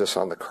with Jesus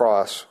on the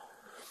cross.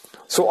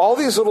 So all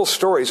these little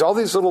stories, all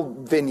these little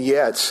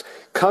vignettes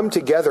come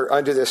together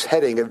under this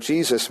heading of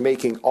Jesus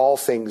making all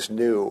things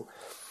new.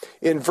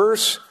 In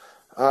verse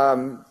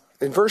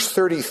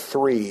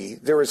 33,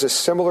 there is a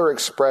similar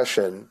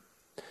expression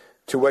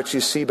to what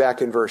you see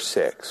back in verse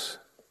 6.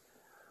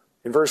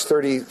 In verse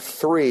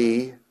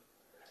 33,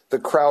 the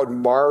crowd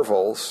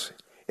marvels.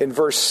 In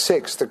verse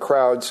 6, the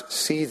crowds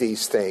see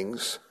these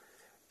things.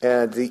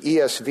 And the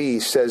ESV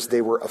says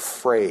they were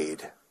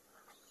afraid.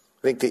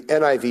 I think the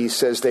NIV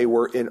says they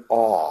were in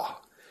awe.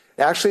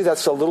 Actually,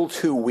 that's a little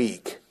too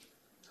weak.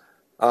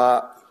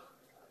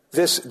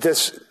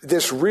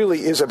 This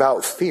really is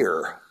about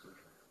fear.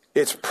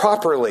 It's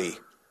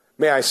properly,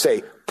 may I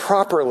say,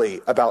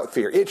 properly about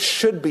fear. It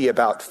should be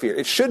about fear.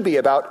 It should be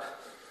about...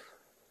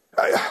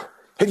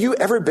 have you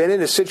ever been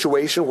in a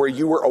situation where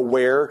you were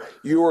aware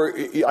you were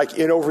like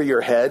in over your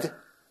head?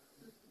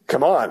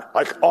 Come on,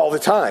 like all the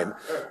time.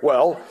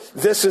 Well,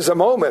 this is a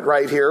moment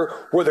right here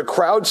where the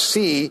crowd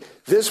see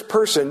this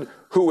person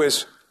who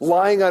is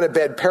lying on a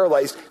bed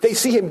paralyzed. They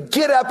see him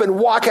get up and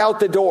walk out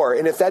the door.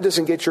 And if that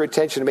doesn't get your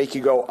attention to make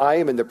you go, I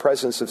am in the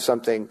presence of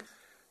something,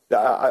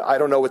 I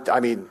don't know what, I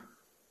mean,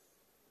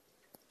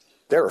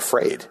 they're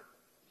afraid.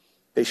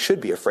 They should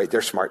be afraid.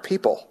 They're smart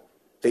people.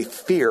 They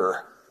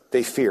fear.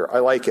 I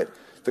like it.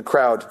 The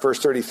crowd, verse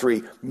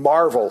 33,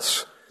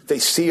 marvels. They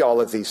see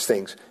all of these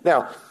things.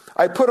 Now,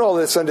 I put all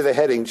this under the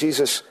heading,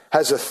 Jesus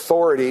has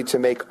authority to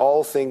make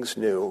all things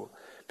new,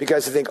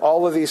 Because I think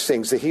all of these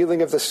things, the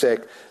healing of the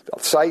sick,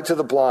 sight to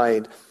the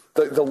blind,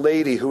 the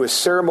lady who is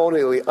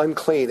ceremonially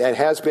unclean and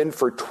has been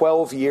for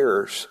 12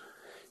 years,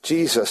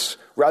 Jesus,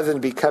 rather than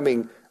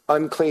becoming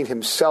unclean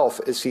himself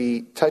as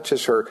he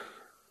touches her,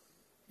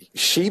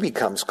 she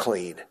becomes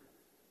clean.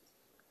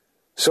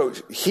 So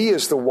he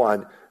is the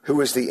one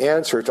who is the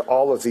answer to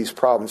all of these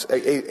problems.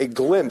 A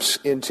glimpse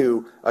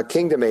into a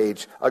kingdom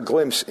age, a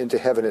glimpse into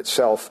heaven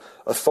itself,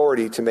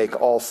 authority to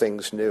make all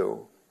things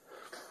new.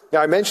 Now,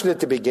 I mentioned at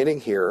the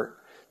beginning here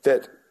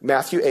that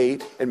Matthew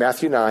 8 and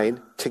Matthew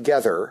 9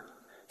 together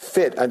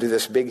fit under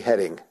this big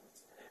heading,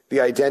 the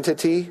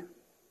identity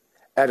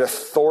and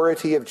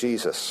authority of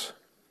Jesus.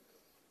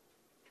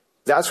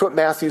 That's what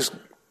Matthew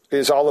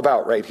is all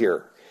about right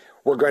here.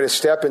 We're going to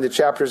step into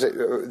chapters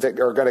that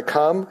are going to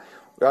come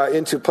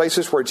into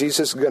places where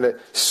Jesus is going to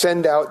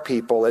send out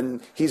people,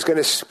 and he's going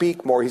to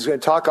speak more. He's going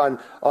to talk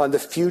on the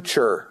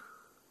future,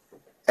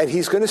 and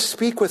he's going to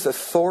speak with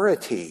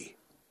authority.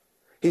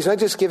 He's not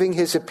just giving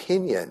his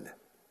opinion.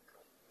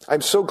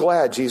 I'm so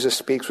glad Jesus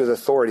speaks with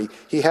authority.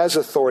 He has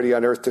authority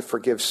on earth to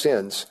forgive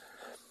sins.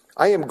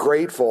 I am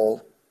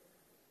grateful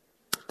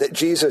that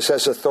Jesus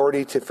has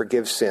authority to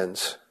forgive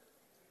sins.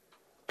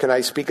 Can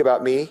I speak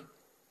about me?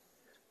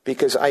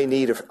 Because I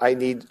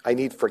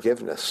need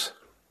forgiveness.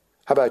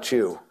 How about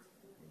you?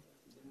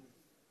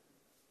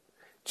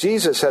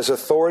 Jesus has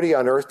authority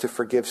on earth to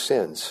forgive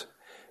sins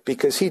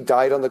because he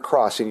died on the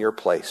cross in your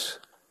place.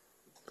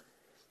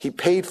 He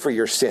paid for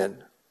your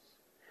sin,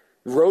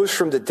 rose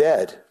from the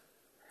dead,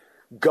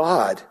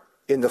 God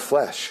in the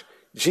flesh.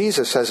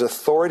 Jesus has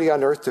authority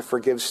on earth to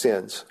forgive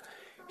sins.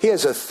 He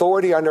has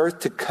authority on earth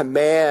to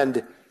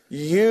command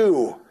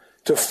you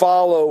to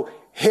follow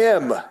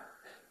him.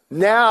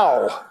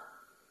 Now,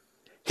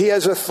 he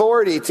has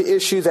authority to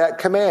issue that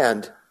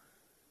command.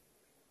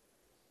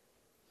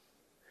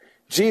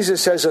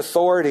 Jesus has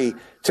authority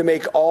to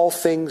make all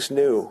things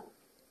new.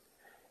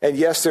 And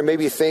yes, there may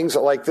be things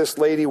like this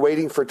lady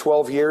waiting for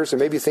 12 years, and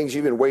maybe things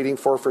you've been waiting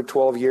for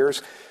 12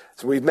 years.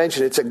 So we've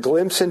mentioned it's a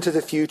glimpse into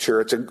the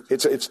future.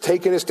 It's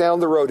taken us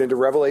down the road into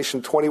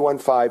Revelation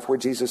 21:5, where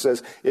Jesus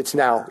says, it's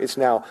now.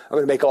 I'm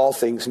going to make all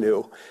things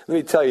new. Let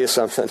me tell you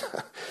something.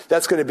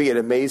 That's going to be an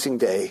amazing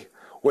day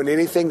when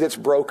anything that's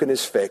broken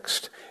is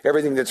fixed,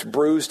 everything that's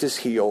bruised is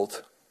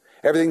healed,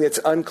 everything that's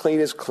unclean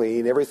is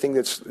clean, everything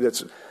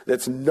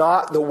that's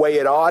not the way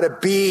it ought to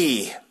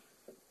be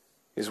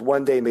is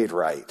one day made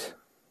right.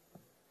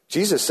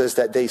 Jesus says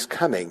that day's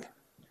coming,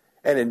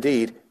 and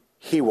indeed,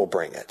 he will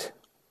bring it.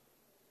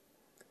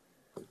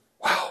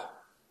 Wow.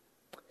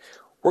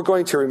 We're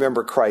going to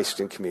remember Christ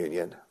in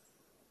communion.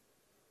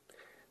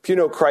 If you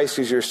know Christ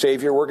as your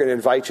Savior, we're going to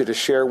invite you to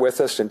share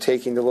with us in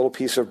taking the little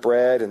piece of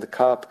bread and the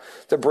cup.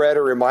 The bread,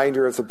 a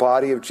reminder of the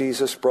body of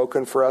Jesus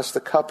broken for us. The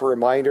cup, a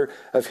reminder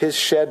of his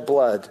shed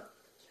blood.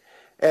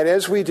 And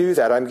as we do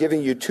that, I'm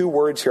giving you two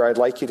words here I'd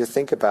like you to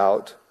think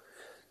about.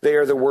 They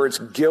are the words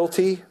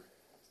guilty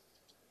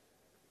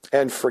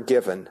and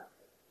forgiven.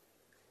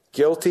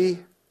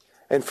 Guilty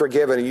and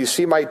forgiven. And you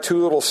see my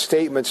two little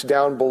statements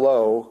down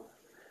below.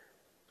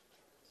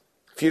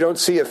 If you don't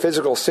see a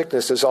physical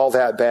sickness as all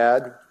that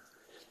bad,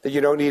 that you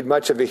don't need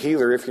much of a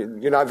healer, if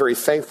you're not very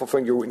thankful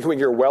when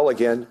you're well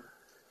again.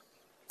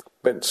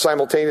 But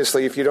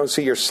simultaneously, if you don't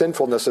see your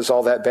sinfulness as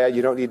all that bad,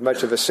 you don't need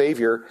much of a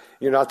Savior.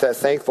 You're not that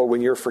thankful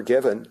when you're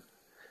forgiven.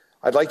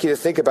 I'd like you to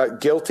think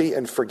about guilty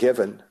and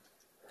forgiven.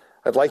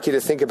 I'd like you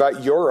to think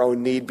about your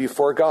own need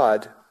before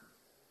God,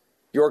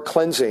 your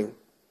cleansing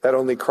that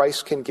only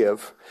Christ can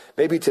give.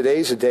 Maybe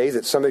today's a day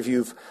that some of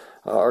you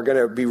are going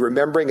to be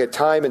remembering a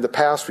time in the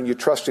past when you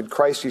trusted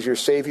Christ as your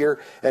Savior.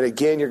 And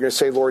again, you're going to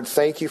say, Lord,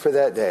 thank you for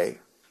that day.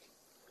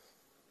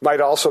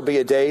 Might also be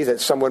a day that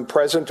someone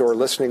present or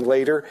listening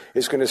later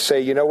is going to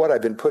say, you know what,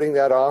 I've been putting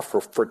that off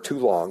for too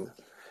long.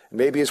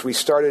 Maybe as we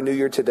start a new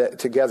year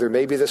together,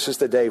 maybe this is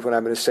the day when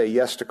I'm going to say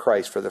yes to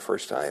Christ for the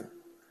first time.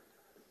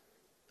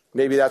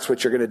 Maybe that's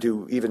what you're going to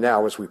do even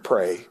now as we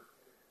pray.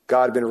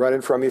 God, I've been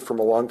running from you for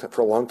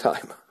a long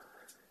time.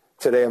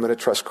 Today I'm going to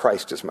trust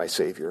Christ as my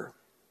Savior.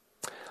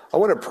 I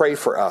want to pray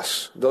for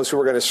us. Those who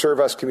are going to serve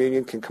us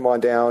communion can come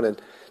on down,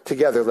 and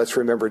together let's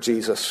remember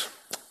Jesus.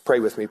 Pray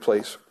with me,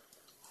 please.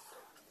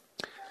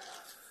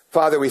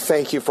 Father, we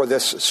thank you for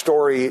this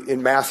story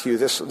in Matthew,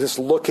 this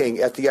looking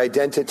at the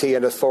identity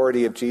and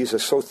authority of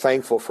Jesus. So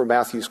thankful for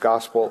Matthew's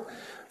gospel,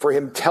 for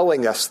him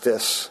telling us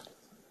this.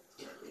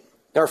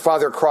 Our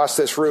Father, across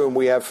this room,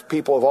 we have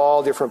people of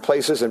all different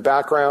places and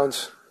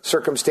backgrounds,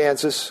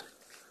 circumstances.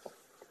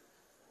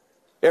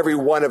 Every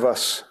one of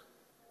us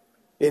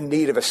in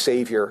need of a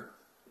Savior.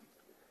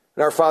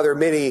 And our Father,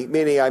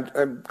 many,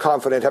 I'm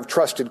confident, have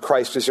trusted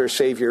Christ as their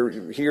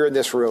Savior here in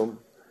this room,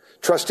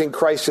 trusting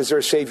Christ as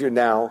their Savior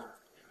now.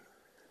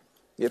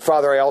 Yet,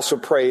 Father, I also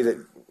pray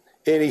that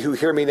any who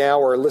hear me now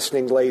or are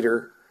listening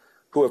later,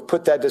 who have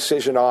put that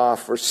decision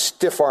off or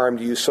stiff-armed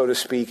you, so to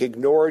speak,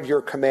 ignored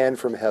your command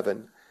from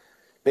heaven,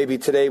 maybe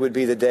today would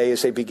be the day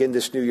as they begin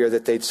this new year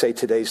that they'd say,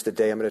 today's the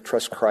day I'm going to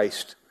trust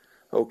Christ.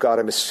 Oh God,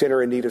 I'm a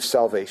sinner in need of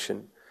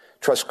salvation.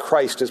 Trust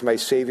Christ as my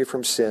Savior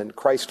from sin,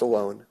 Christ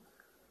alone.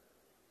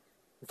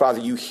 Father,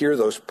 you hear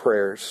those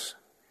prayers.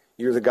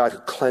 You're the God who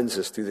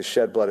cleanses through the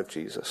shed blood of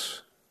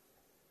Jesus.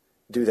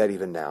 Do that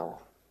even now.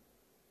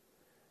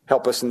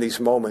 Help us in these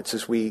moments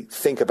as we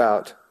think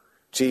about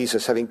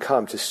Jesus having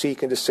come to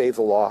seek and to save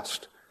the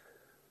lost,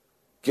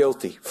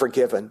 guilty,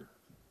 forgiven.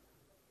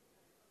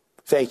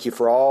 Thank you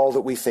for all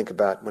that we think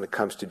about when it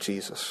comes to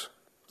Jesus.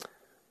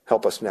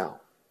 Help us now.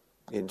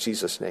 In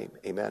Jesus' name,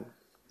 amen.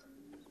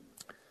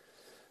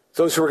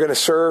 Those who are going to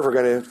serve are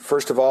going to,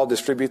 first of all,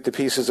 distribute the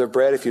pieces of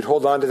bread. If you'd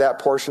hold on to that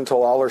portion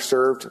until all are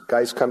served,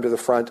 guys come to the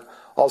front.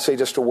 I'll say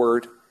just a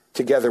word.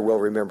 Together we'll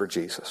remember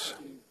Jesus.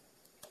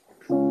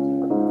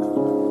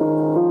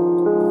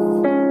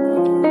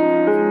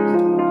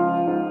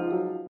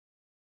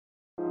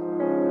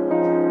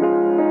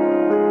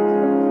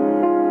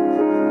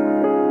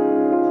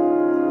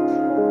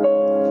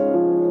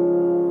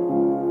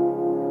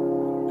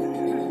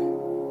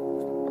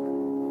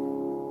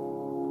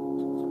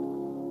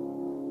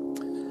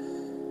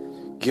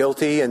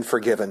 Guilty and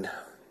forgiven.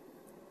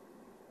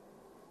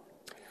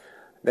 I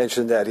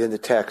mentioned that in the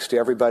text.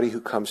 Everybody who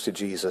comes to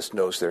Jesus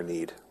knows their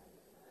need.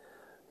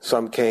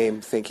 Some came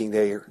thinking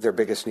their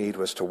biggest need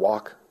was to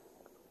walk,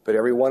 but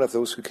every one of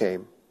those who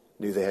came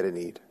knew they had a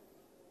need.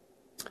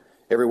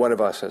 Every one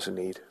of us has a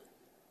need.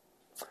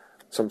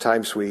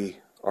 Sometimes we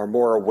are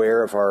more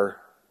aware of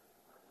our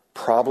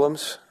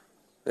problems.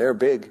 They're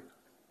big.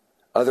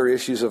 Other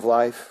issues of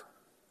life.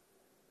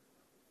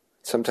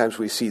 Sometimes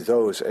we see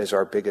those as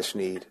our biggest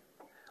need.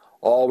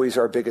 Always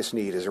our biggest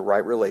need is a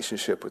right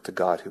relationship with the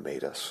God who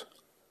made us.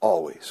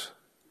 Always.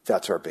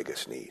 That's our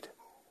biggest need.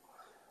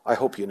 I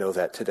hope you know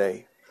that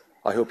today.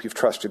 I hope you've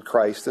trusted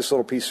Christ. This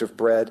little piece of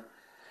bread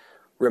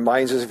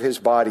reminds us of his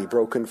body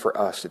broken for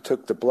us. It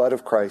took the blood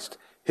of Christ,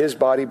 his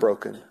body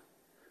broken,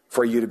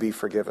 for you to be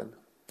forgiven.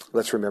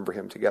 Let's remember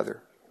him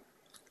together.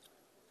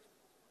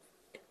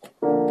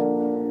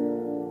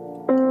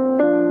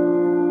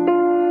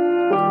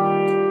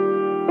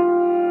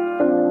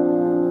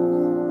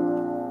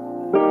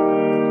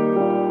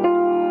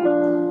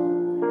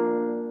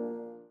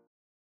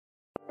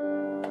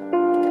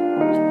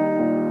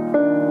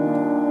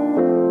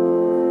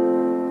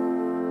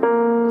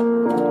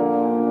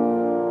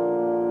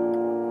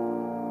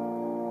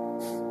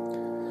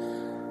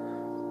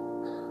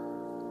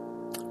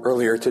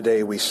 Earlier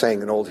today, we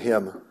sang an old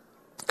hymn,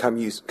 Come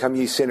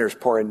ye sinners,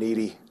 poor and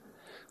needy.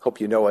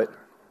 Hope you know it.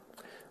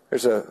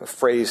 There's a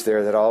phrase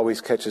there that always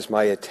catches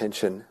my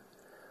attention.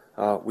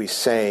 We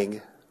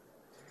sang,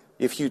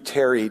 if you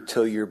tarry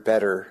till you're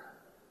better,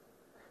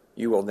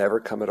 you will never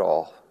come at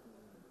all.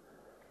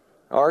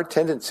 Our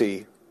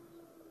tendency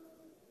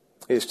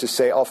is to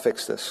say, I'll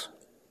fix this.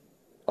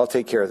 I'll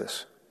take care of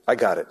this. I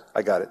got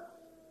it.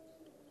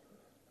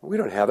 We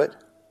don't have it.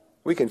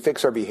 We can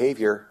fix our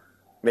behavior,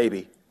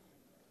 maybe.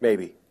 Have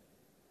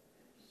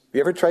you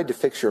ever tried to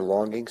fix your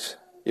longings?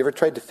 You ever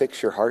tried to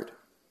fix your heart?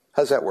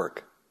 How's that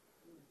work?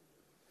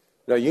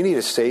 No, you need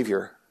a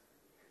Savior,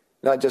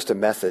 not just a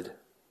method.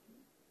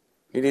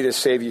 You need a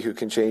Savior who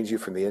can change you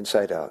from the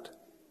inside out.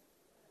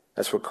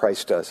 That's what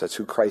Christ does. That's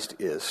who Christ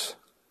is.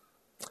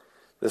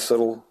 This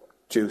little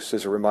juice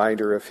is a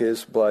reminder of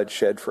his blood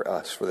shed for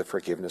us for the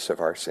forgiveness of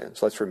our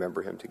sins. Let's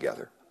remember him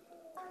together.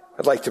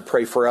 I'd like to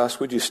pray for us.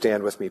 Would you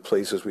stand with me,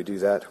 please, as we do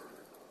that?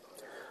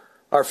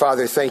 Our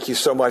Father, thank you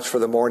so much for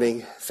the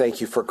morning.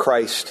 Thank you for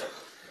Christ.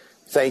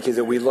 Thank you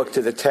that we look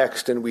to the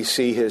text and we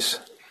see his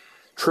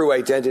true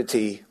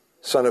identity,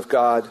 Son of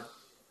God,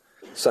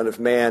 Son of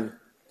Man.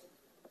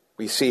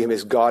 We see him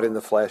as God in the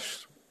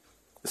flesh,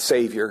 the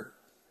Savior.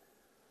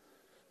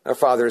 Our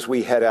Father, as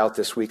we head out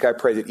this week, I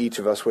pray that each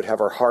of us would have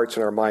our hearts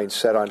and our minds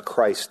set on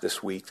Christ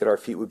this week, that our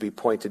feet would be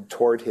pointed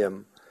toward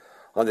him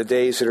on the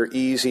days that are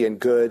easy and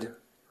good,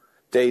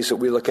 days that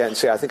we look at and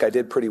say, I think I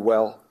did pretty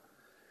well.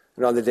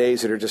 And on the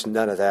days that are just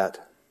none of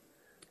that,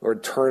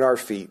 Lord, turn our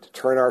feet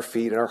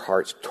and our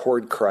hearts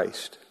toward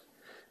Christ.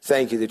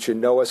 Thank you that you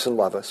know us and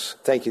love us.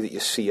 Thank you that you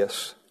see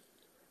us.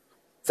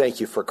 Thank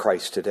you for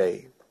Christ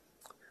today.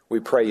 We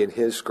pray in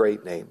his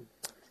great name.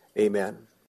 Amen.